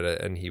producer credit,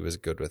 and he was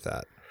good with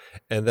that.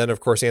 And then, of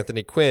course,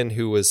 Anthony Quinn,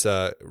 who was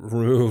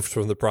removed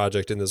from the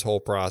project in this whole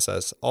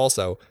process,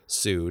 also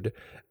sued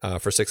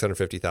for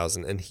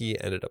 $650,000, and he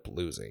ended up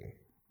losing.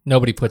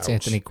 Nobody puts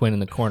Anthony Quinn in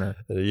the corner.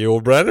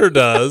 Yul Brynner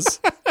does.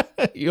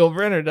 Yul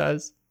Brynner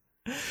does.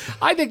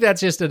 I think that's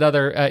just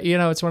another,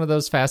 it's one of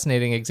those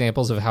fascinating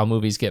examples of how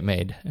movies get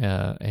made.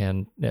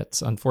 And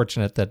it's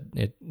unfortunate that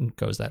it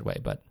goes that way,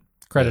 but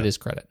credit is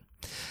credit.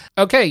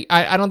 Okay,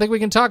 I don't think we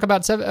can talk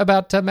about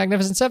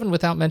Magnificent Seven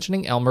without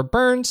mentioning Elmer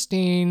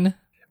Bernstein.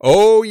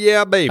 Oh,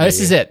 yeah, baby. This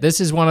is it. This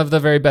is one of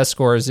the very best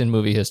scores in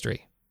movie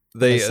history.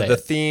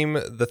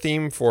 The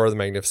theme for the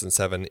Magnificent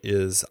Seven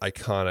is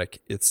iconic.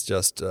 It's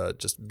just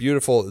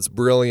beautiful. It's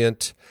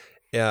brilliant.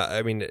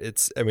 Yeah,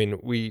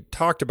 we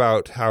talked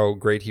about how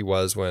great he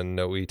was when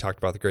we talked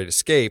about The Great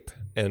Escape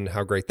and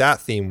how great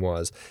that theme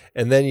was,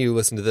 and then you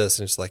listen to this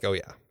and it's like, oh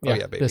yeah,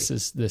 baby. This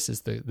is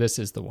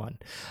the one.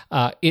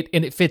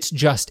 It fits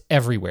just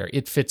everywhere.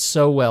 It fits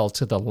so well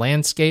to the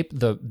landscape,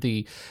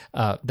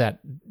 that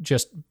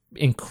just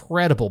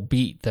incredible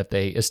beat that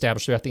they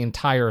established throughout the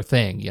entire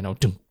thing.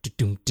 Doom,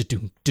 doom,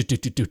 doom,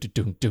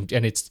 doom, doom,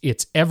 and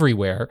it's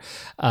everywhere.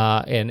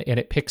 And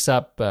it picks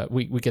up.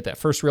 We get that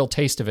first real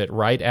taste of it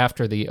right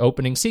after the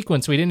opening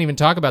sequence. We didn't even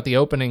talk about the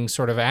opening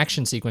sort of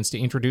action sequence to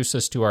introduce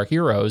us to our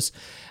heroes.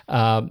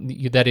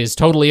 That is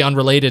totally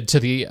unrelated to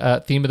the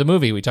theme of the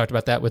movie. We talked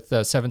about that with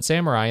Seven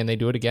Samurai, and they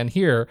do it again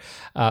here.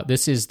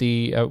 This is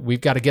the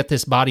we've got to get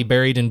this body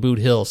buried in Boot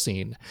Hill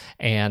scene.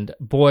 And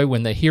boy,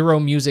 when the hero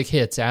music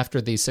hits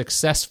after the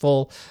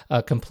successful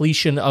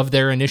completion of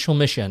their initial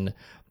mission,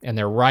 and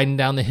they're riding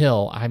down the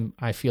hill,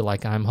 I feel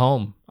like I'm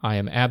home. I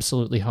am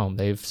absolutely home.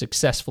 They've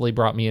successfully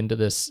brought me into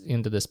this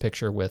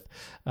picture with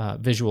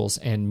visuals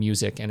and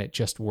music, and it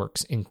just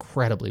works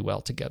incredibly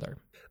well together.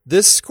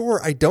 This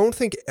score, I don't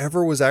think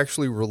ever was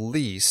actually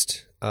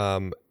released.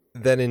 Then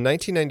in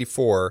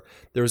 1994,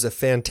 there was a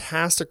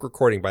fantastic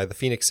recording by the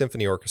Phoenix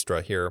Symphony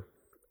Orchestra here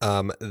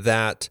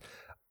that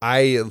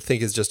I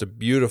think is just a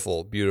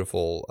beautiful,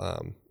 beautiful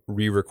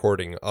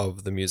re-recording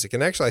of the music.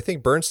 And actually, I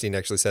think Bernstein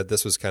actually said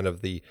this was kind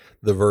of the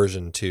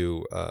version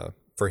to,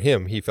 for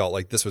him, he felt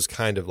like this was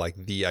kind of like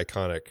the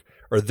iconic,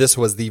 or this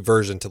was the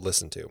version to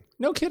listen to.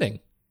 No kidding.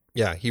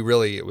 Yeah, he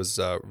really was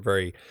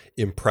very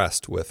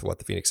impressed with what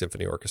the Phoenix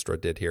Symphony Orchestra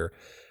did here.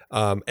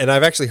 And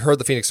I've actually heard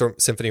the Phoenix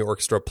Symphony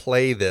Orchestra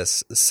play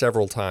this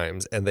several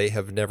times, and they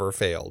have never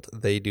failed.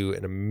 They do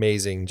an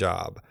amazing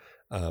job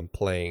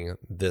playing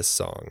this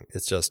song.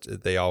 It's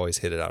just, they always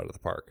hit it out of the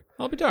park.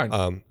 I'll be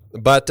darned.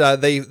 But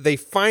they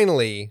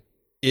finally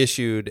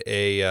issued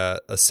a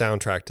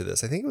soundtrack to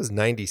this. I think it was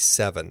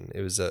 97.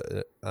 It was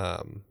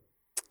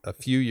a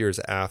few years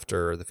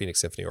after the Phoenix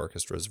Symphony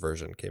Orchestra's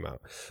version came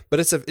out. But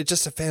it's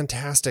just a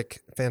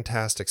fantastic,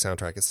 fantastic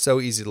soundtrack. It's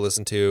so easy to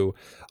listen to.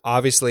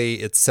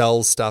 Obviously, it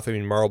sells stuff. I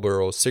mean,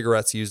 Marlboro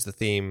cigarettes used the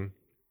theme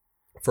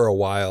for a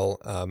while.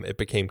 It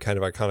became kind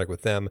of iconic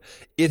with them.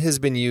 It has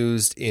been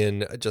used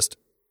in just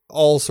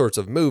all sorts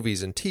of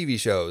movies and TV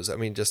shows. I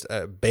mean, just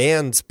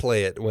bands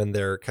play it when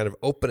they're kind of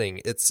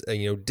opening. It's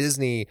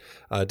Disney,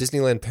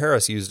 Disneyland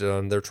Paris used it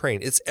on their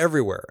train. It's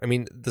everywhere. I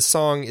mean, the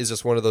song is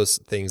just one of those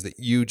things that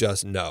you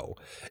just know.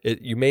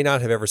 You may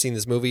not have ever seen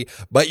this movie,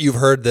 but you've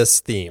heard this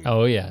theme.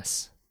 Oh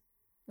yes,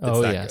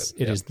 yes,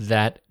 it is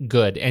that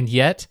good. And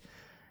yet,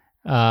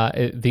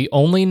 the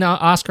only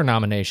Oscar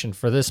nomination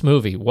for this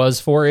movie was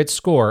for its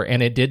score,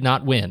 and it did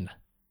not win.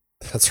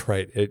 That's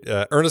right.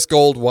 Ernest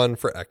Gold won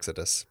for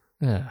Exodus.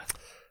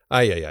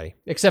 Aye.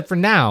 Except for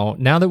now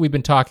that we've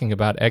been talking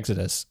about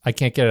Exodus, I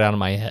can't get it out of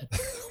my head.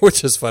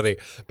 Which is funny,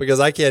 because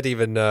I can't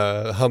even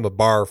hum a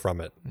bar from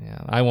it.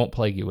 Yeah, I won't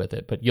plague you with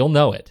it, but you'll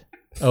know it.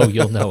 Oh,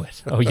 you'll know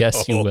it. Oh,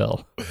 yes, you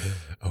will.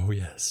 Oh,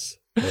 yes.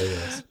 Oh,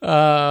 yes.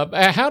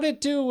 How did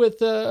it do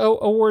with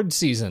award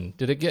season?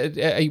 Did it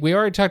get? We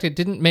already talked. It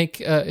didn't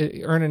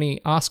earn any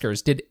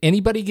Oscars. Did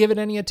anybody give it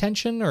any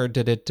attention, or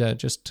did it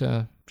just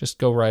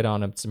go right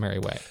on its merry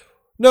way?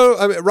 No,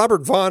 I mean,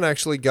 Robert Vaughn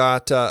actually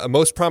got a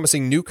Most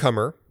Promising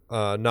Newcomer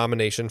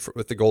nomination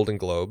with the Golden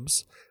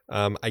Globes.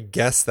 I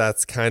guess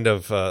that's kind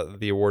of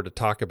the award to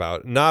talk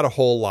about. Not a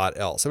whole lot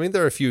else. I mean,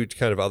 there are a few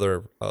kind of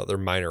other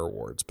minor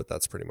awards, but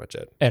that's pretty much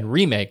it. And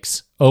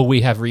remakes. Oh,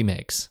 we have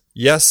remakes.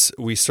 Yes,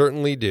 we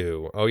certainly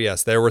do. Oh,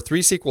 yes. There were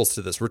 3 sequels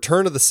to this.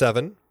 Return of the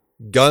Seven,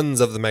 Guns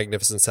of the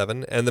Magnificent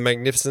Seven, and the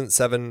Magnificent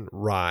Seven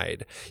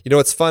Ride. You know,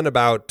 what's fun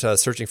about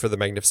searching for the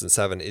Magnificent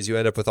Seven is you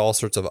end up with all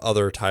sorts of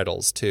other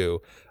titles,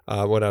 too.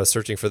 When I was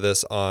searching for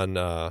this on,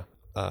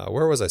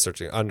 where was I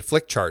searching? On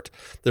Flickchart.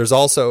 There's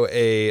also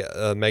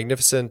a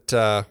Magnificent,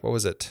 what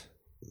was it?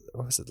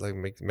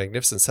 Like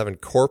Magnificent Seven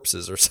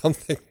Corpses or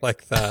something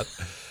like that.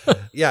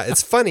 Yeah,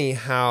 it's funny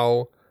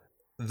how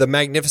the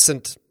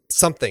Magnificent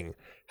something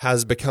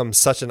has become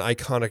such an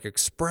iconic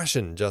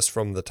expression just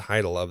from the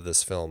title of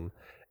this film.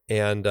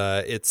 And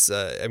it's,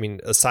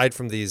 aside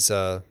from these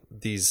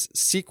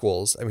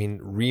sequels,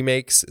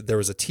 remakes, there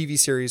was a TV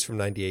series from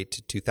 98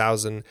 to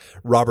 2000.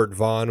 Robert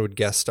Vaughn would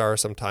guest star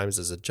sometimes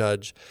as a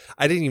judge.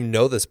 I didn't even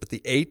know this, but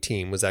the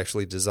A-Team was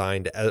actually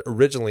designed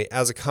originally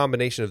as a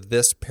combination of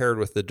this paired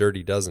with The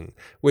Dirty Dozen,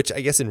 which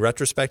I guess in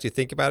retrospect, you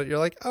think about it, you're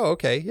like, oh,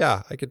 okay,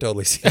 yeah, I could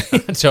totally see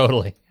that.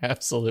 Totally.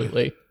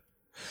 Absolutely.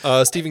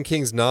 Stephen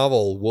King's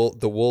novel,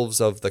 The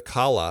Wolves of the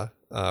Kala,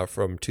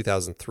 from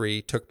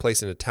 2003, took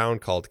place in a town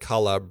called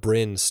Cala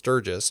Bryn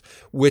Sturgis,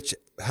 which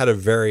had a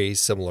very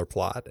similar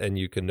plot. And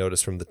you can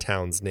notice from the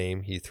town's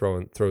name, he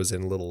throws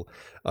in little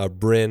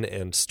Bryn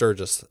and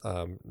Sturgis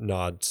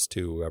nods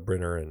to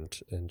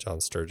Brynner and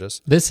John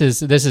Sturgis. This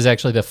is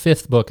actually the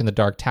fifth book in the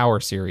Dark Tower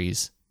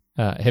series.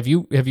 Have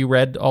you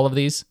read all of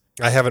these?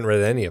 I haven't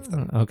read any of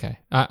them. Okay.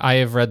 I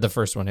have read the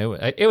first one.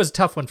 It was a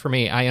tough one for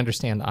me. I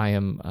understand I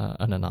am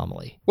an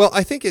anomaly. Well,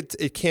 I think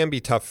it can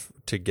be tough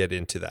to get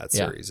into that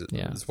series,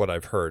 is what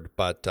I've heard.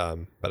 But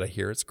I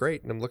hear it's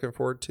great, and I'm looking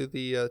forward to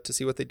to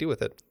see what they do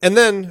with it. And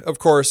then, of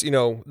course,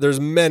 there's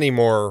many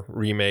more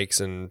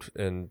remakes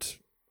and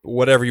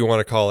whatever you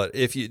want to call it,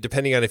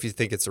 depending on if you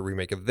think it's a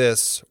remake of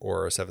this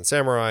or a Seven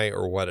Samurai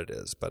or what it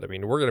is. But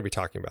we're going to be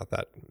talking about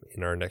that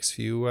in our next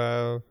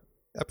few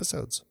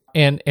episodes.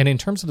 And in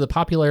terms of the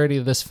popularity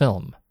of this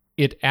film,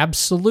 it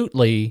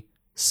absolutely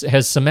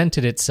has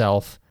cemented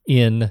itself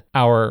in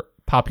our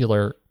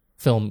popular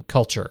film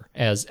culture,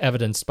 as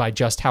evidenced by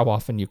just how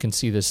often you can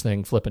see this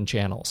thing flipping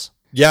channels.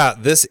 Yeah,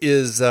 this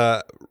is,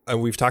 and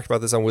we've talked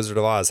about this on Wizard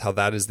of Oz, how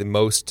that is the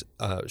most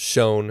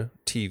shown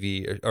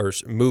TV or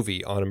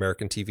movie on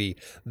American TV.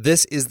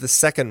 This is the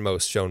second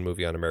most shown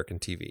movie on American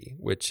TV,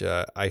 which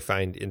I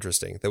find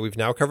interesting that we've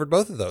now covered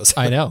both of those.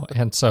 I know.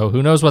 And so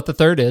who knows what the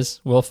third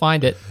is? We'll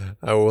find it.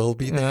 I will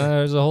be there.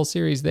 There's a whole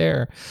series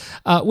there,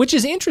 which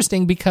is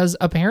interesting because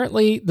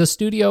apparently the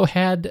studio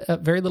had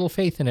very little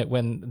faith in it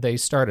when they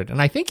started.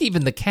 And I think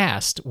even the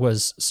cast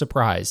was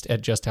surprised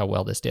at just how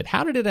well this did.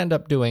 How did it end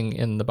up doing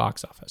in the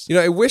box office?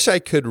 I wish I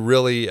could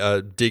really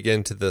dig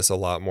into this a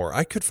lot more.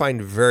 I could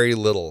find very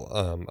little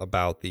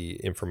about the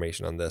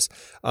information on this,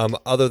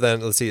 other than,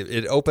 let's see,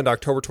 it opened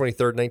October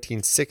 23rd,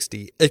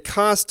 1960. It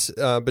cost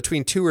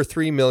between $2 or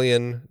 $3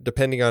 million,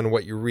 depending on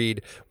what you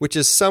read, which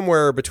is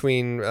somewhere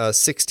between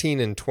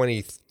 16 and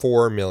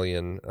 24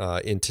 million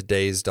in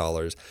today's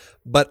dollars.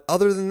 But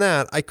other than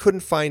that, I couldn't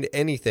find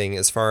anything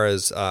as far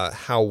as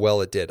how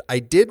well it did. I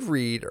did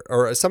read,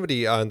 or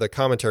somebody on the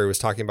commentary was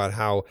talking about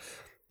how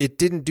it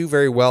didn't do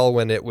very well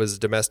when it was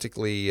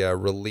domestically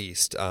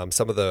released.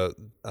 Some of the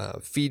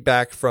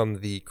feedback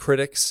from the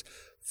critics,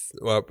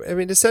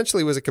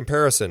 essentially was a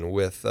comparison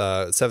with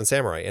Seven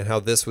Samurai and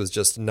how this was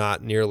just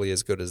not nearly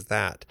as good as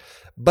that.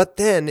 But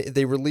then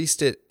they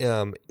released it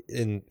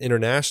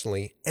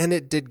internationally, and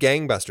it did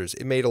gangbusters.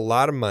 It made a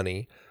lot of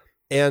money.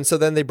 And so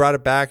then they brought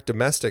it back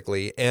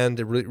domestically and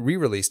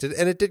re-released it,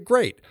 and it did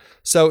great.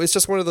 So it's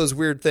just one of those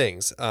weird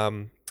things.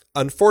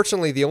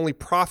 Unfortunately, the only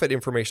profit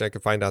information I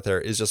could find out there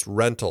is just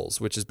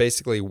rentals, which is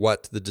basically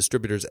what the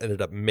distributors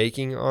ended up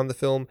making on the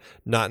film,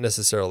 not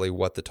necessarily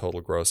what the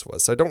total gross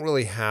was. So I don't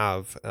really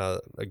have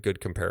a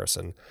good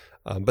comparison.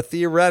 But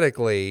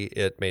theoretically,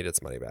 it made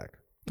its money back.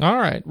 All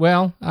right.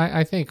 Well,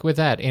 I think with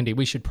that, Andy,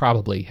 we should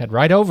probably head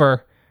right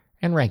over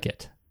and rank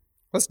it.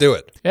 Let's do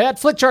it. At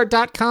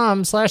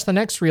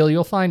flickchart.com/thenextreel,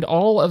 you'll find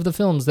all of the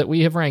films that we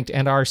have ranked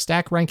and our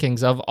stack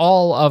rankings of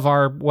all of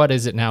our,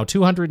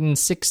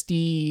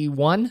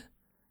 261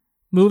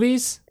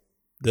 movies?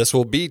 This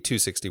will be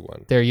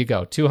 261. There you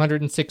go,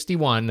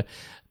 261.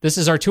 This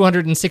is our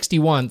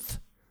 261th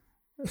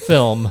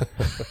film.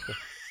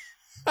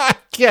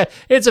 Yeah,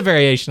 it's a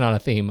variation on a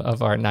theme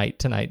of our night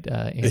tonight,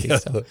 Andy. Yeah.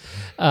 So,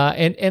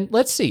 and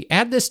let's see.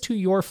 Add this to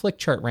your Flick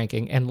Chart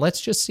ranking, and let's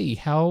just see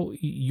how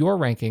your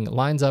ranking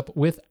lines up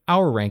with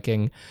our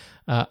ranking.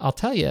 I'll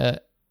tell you,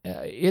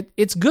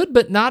 it's good,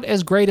 but not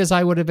as great as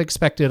I would have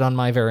expected on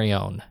my very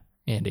own,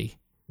 Andy.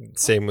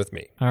 Same with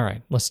me. All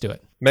right, let's do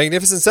it.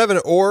 Magnificent Seven,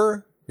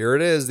 or here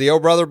it is, the Oh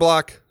Brother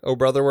block. Oh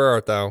Brother, where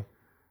art thou?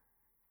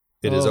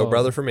 It is Oh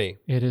Brother for me.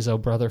 It is Oh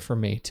Brother for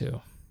me,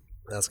 too.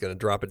 That's going to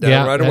drop it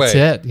down right away.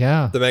 That's it,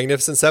 yeah. The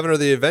Magnificent Seven or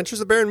The Adventures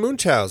of Baron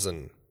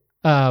Munchausen?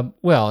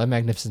 Well, a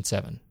Magnificent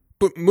Seven.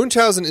 But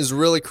Munchausen is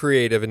really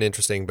creative and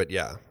interesting, but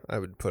yeah, I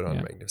would put on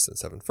Magnificent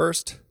Seven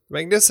first.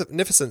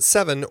 Magnificent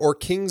Seven or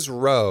King's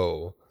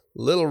Row?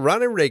 Little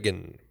Ronald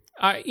Reagan.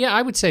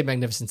 I would say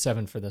Magnificent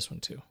Seven for this one,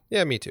 too.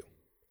 Yeah, me too.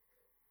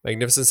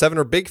 Magnificent Seven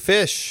or Big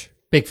Fish?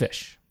 Big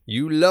Fish.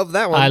 You love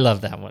that one. I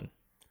love that one.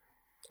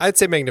 I'd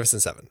say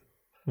Magnificent Seven.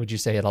 Would you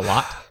say it a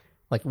lot?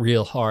 Like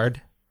real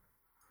hard?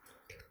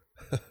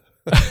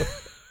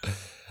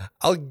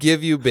 I'll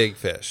give you Big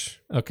Fish.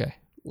 Okay.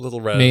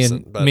 Little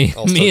reticent, but me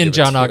and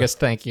John August,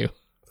 thank you.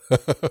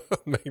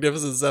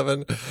 Magnificent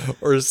Seven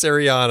or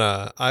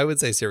Syriana? I would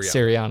say Syriana.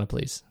 Syriana,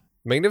 please.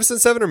 Magnificent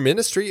Seven or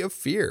Ministry of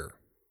Fear?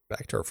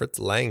 Back to our Fritz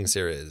Lang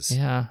series.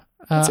 Yeah.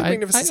 I'd say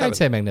Magnificent Seven. I'd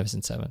say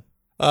Magnificent Seven.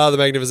 The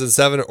Magnificent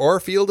Seven or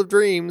Field of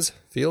Dreams?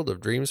 Field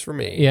of Dreams for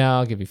me. Yeah,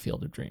 I'll give you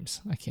Field of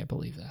Dreams. I can't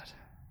believe that.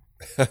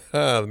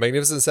 The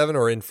Magnificent Seven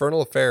or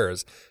Infernal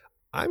Affairs?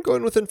 I'm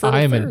going with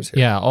Infernal Affairs here.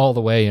 Yeah, all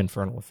the way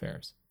Infernal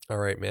Affairs. All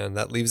right, man.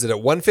 That leaves it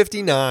at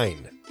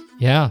 159.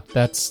 Yeah,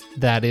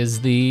 that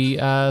is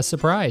the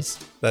surprise.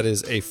 That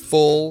is a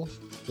full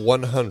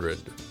 100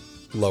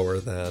 lower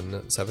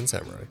than Seven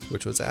Samurai,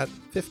 which was at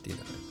 59.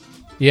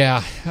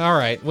 Yeah. All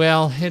right.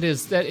 Well, it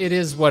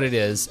is what it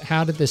is.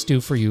 How did this do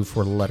for you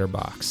for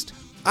Letterboxd?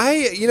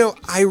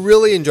 I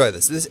really enjoy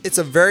this. It's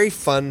a very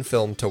fun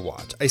film to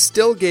watch. I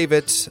still gave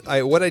it,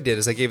 what I did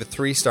is I gave it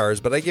 3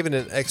 stars, but I gave it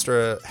an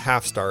extra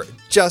half star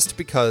just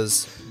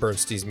because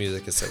Bernstein's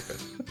music is so good.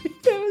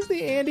 That was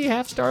the Andy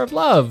half star of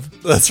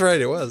love. That's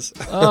right, it was.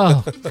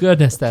 Oh,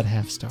 goodness, that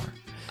half star.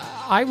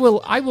 I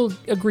will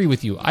agree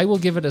with you. I will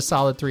give it a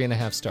solid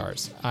 3.5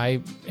 stars.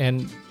 I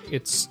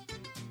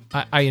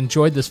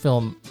enjoyed this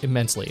film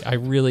immensely. I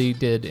really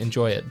did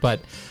enjoy it,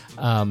 but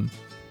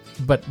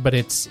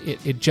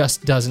it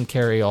just doesn't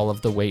carry all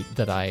of the weight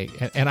that I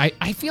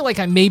feel like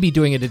I may be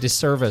doing it a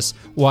disservice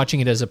watching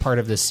it as a part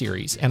of this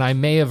series, and I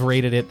may have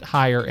rated it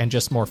higher and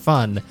just more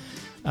fun,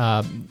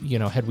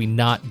 had we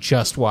not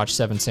just watched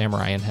Seven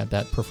Samurai and had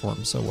that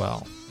perform so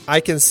well. I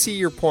can see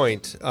your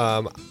point,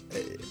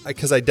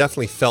 because I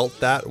definitely felt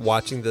that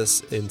watching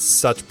this in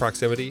such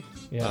proximity,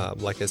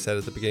 like I said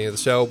at the beginning of the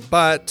show.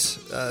 But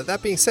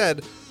that being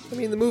said, I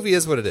mean, the movie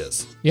is what it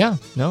is. Yeah,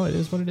 no, it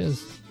is what it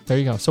is. There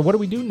you go. So what do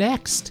we do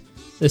next?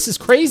 This is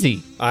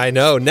crazy. I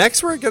know.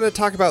 Next, we're going to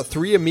talk about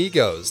Three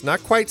Amigos.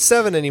 Not quite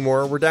 7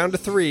 anymore. We're down to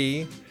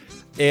 3.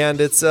 And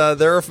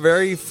they're a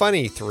very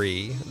funny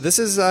 3. This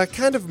is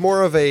kind of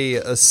more of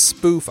a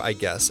spoof, I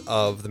guess,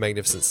 of The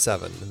Magnificent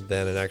Seven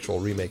than an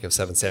actual remake of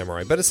Seven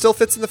Samurai. But it still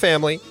fits in the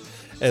family.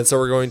 And so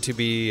we're going to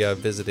be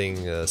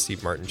visiting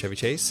Steve Martin, Chevy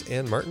Chase,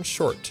 and Martin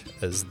Short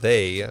as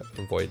they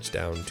voyage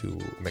down to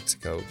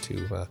Mexico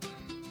to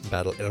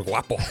battle El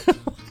Guapo.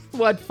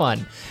 What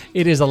fun.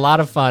 It is a lot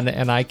of fun,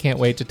 and I can't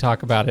wait to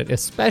talk about it,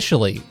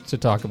 especially to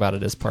talk about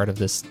it as part of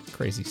this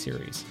crazy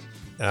series.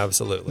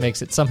 Absolutely.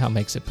 Somehow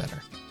makes it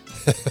better.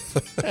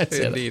 That's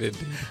Indeed, it.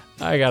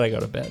 I gotta go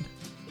to bed.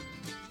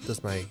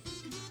 Does my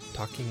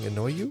talking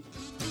annoy you?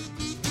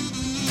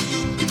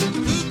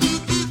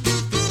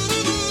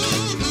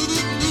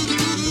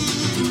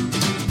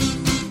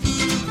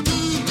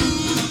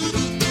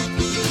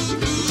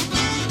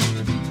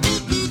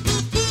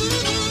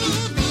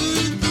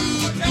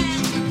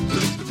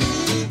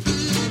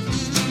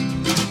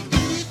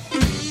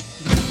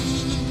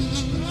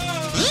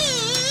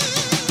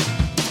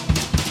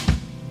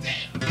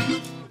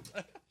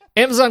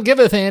 Amazon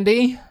giveth,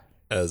 Andy.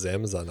 As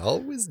Amazon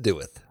always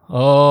doeth.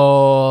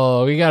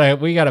 Oh, we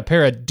got a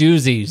pair of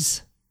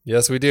doozies.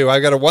 Yes, we do.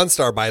 I got a 1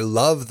 star by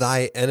Love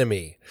Thy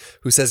Enemy,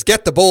 who says,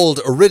 get the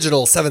bold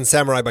original Seven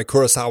Samurai by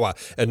Kurosawa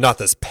and not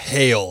this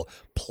pale,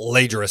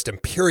 plagiarist,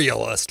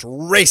 imperialist,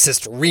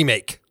 racist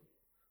remake.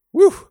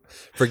 Woo!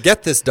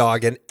 Forget this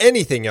dog and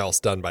anything else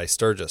done by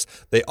Sturgis.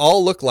 They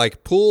all look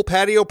like pool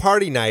patio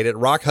party night at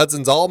Rock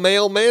Hudson's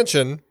all-male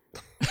mansion.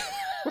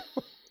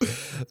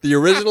 The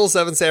original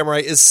Seven Samurai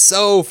is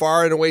so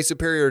far and away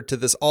superior to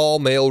this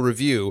all-male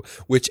review,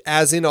 which,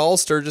 as in all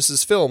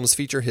Sturgis's films,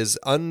 feature his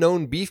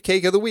unknown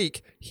beefcake of the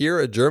week, here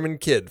a German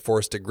kid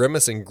forced to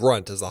grimace and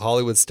grunt as the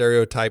Hollywood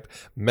stereotype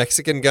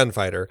Mexican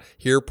gunfighter,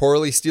 here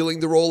poorly stealing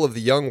the role of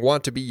the young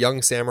want-to-be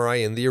young samurai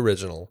in the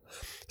original.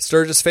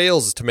 Sturgis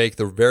fails to make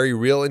the very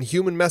real and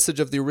human message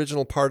of the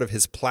original part of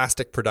his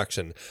plastic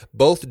production.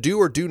 Both do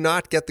or do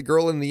not get the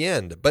girl in the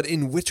end, but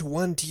in which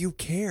one do you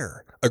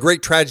care? A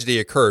great tragedy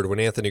occurred when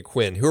Anthony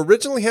Quinn, who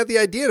originally had the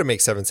idea to make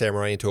Seven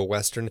Samurai into a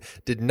Western,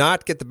 did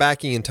not get the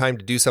backing in time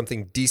to do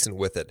something decent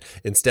with it.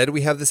 Instead,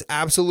 we have this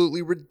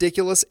absolutely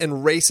ridiculous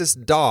and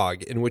racist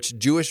dog in which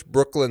Jewish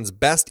Brooklyn's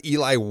best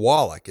Eli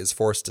Wallach is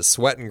forced to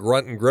sweat and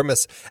grunt and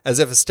grimace as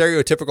if a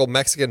stereotypical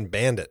Mexican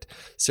bandit.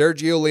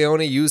 Sergio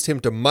Leone used him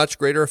to much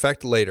greater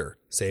effect later.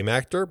 Same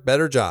actor,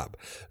 better job.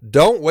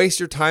 Don't waste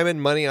your time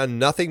and money on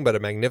nothing but a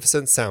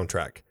magnificent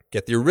soundtrack.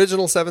 Get the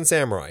original Seven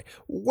Samurai,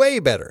 way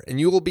better, and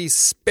you will be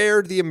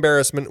spared the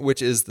embarrassment which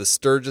is the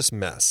Sturgis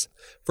mess.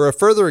 For a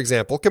further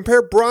example,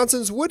 compare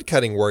Bronson's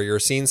woodcutting warrior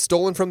scene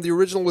stolen from the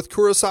original with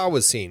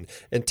Kurosawa's scene,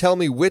 and tell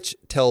me which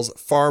tells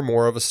far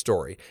more of a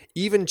story.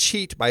 Even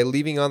cheat by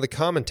leaving on the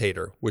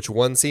commentator, which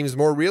one seems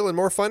more real and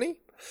more funny?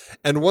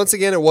 And once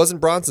again, it wasn't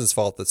Bronson's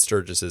fault that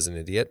Sturgis is an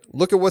idiot.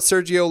 Look at what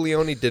Sergio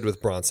Leone did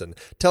with Bronson,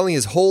 telling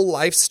his whole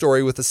life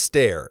story with a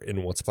stare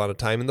in Once Upon a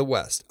Time in the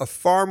West, a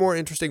far more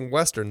interesting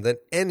Western than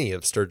any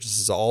of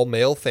Sturgis's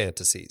all-male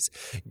fantasies.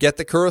 Get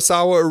the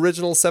Kurosawa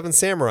original Seven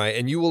Samurai,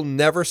 and you will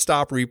never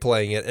stop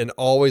replaying it and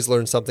always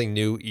learn something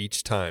new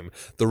each time.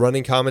 The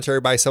running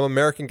commentary by some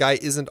American guy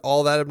isn't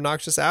all that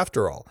obnoxious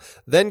after all.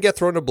 Then get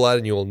Throne of Blood,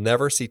 and you will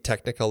never see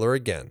Technicolor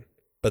again.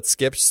 But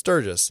skip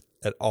Sturgis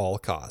at all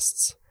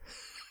costs.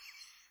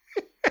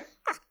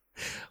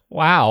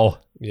 Wow.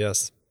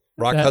 Yes.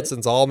 Rock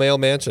Hudson's all-male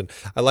mansion.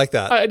 I like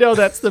that. I know,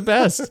 that's the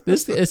best.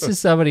 This is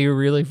somebody who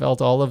really felt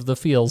all of the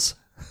feels,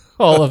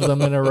 all of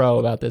them in a row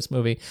about this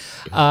movie.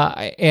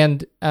 I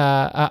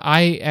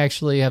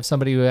actually have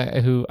somebody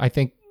who I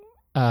think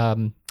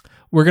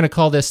We're going to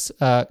call this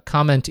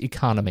comment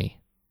economy.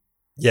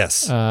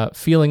 Yes.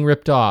 Feeling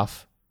ripped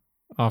off.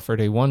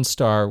 Offered a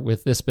 1-star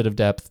with this bit of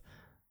depth.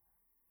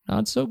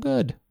 Not so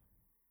good.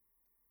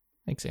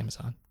 Thanks,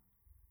 Amazon.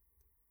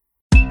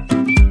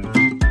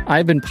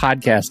 I've been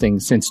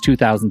podcasting since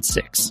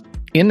 2006.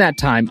 In that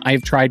time,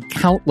 I've tried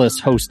countless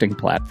hosting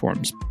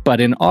platforms. But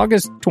in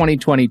August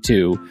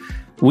 2022,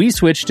 we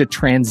switched to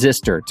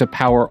Transistor to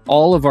power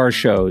all of our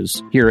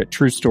shows here at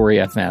True Story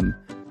FM,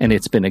 and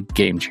it's been a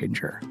game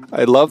changer.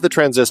 I love the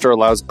Transistor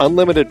allows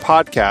unlimited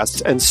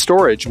podcasts and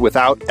storage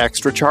without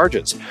extra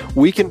charges.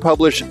 We can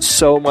publish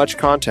so much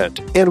content,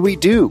 and we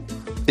do.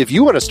 If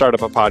you want to start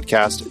up a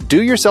podcast,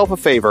 do yourself a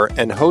favor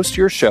and host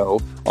your show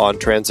on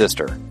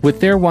Transistor. With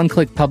their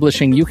one-click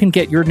publishing, you can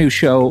get your new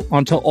show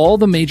onto all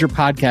the major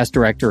podcast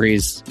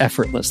directories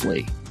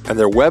effortlessly. And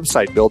their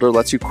website builder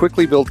lets you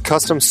quickly build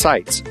custom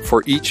sites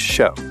for each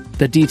show.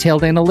 The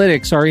detailed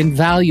analytics are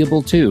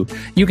invaluable too.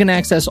 You can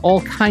access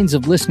all kinds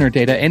of listener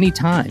data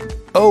anytime.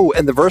 Oh,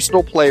 and the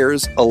versatile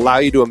players allow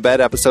you to embed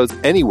episodes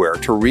anywhere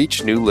to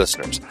reach new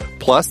listeners.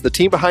 Plus, the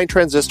team behind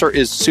Transistor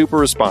is super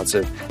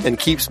responsive and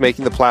keeps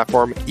making the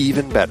platform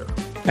even better.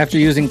 After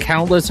using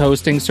countless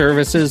hosting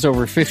services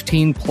over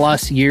 15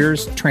 plus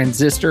years,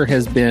 Transistor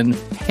has been,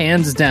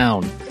 hands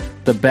down,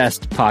 the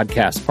best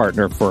podcast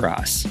partner for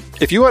us.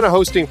 If you want a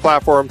hosting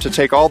platform to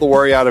take all the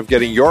worry out of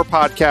getting your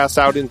podcast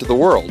out into the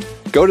world,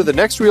 go to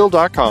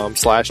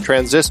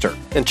thenextreel.com/transistor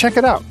and check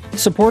it out.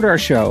 Support our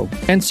show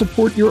and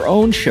support your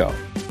own show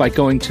by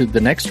going to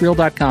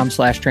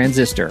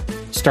thenextreel.com/transistor.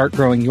 Start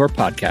growing your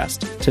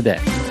podcast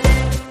today.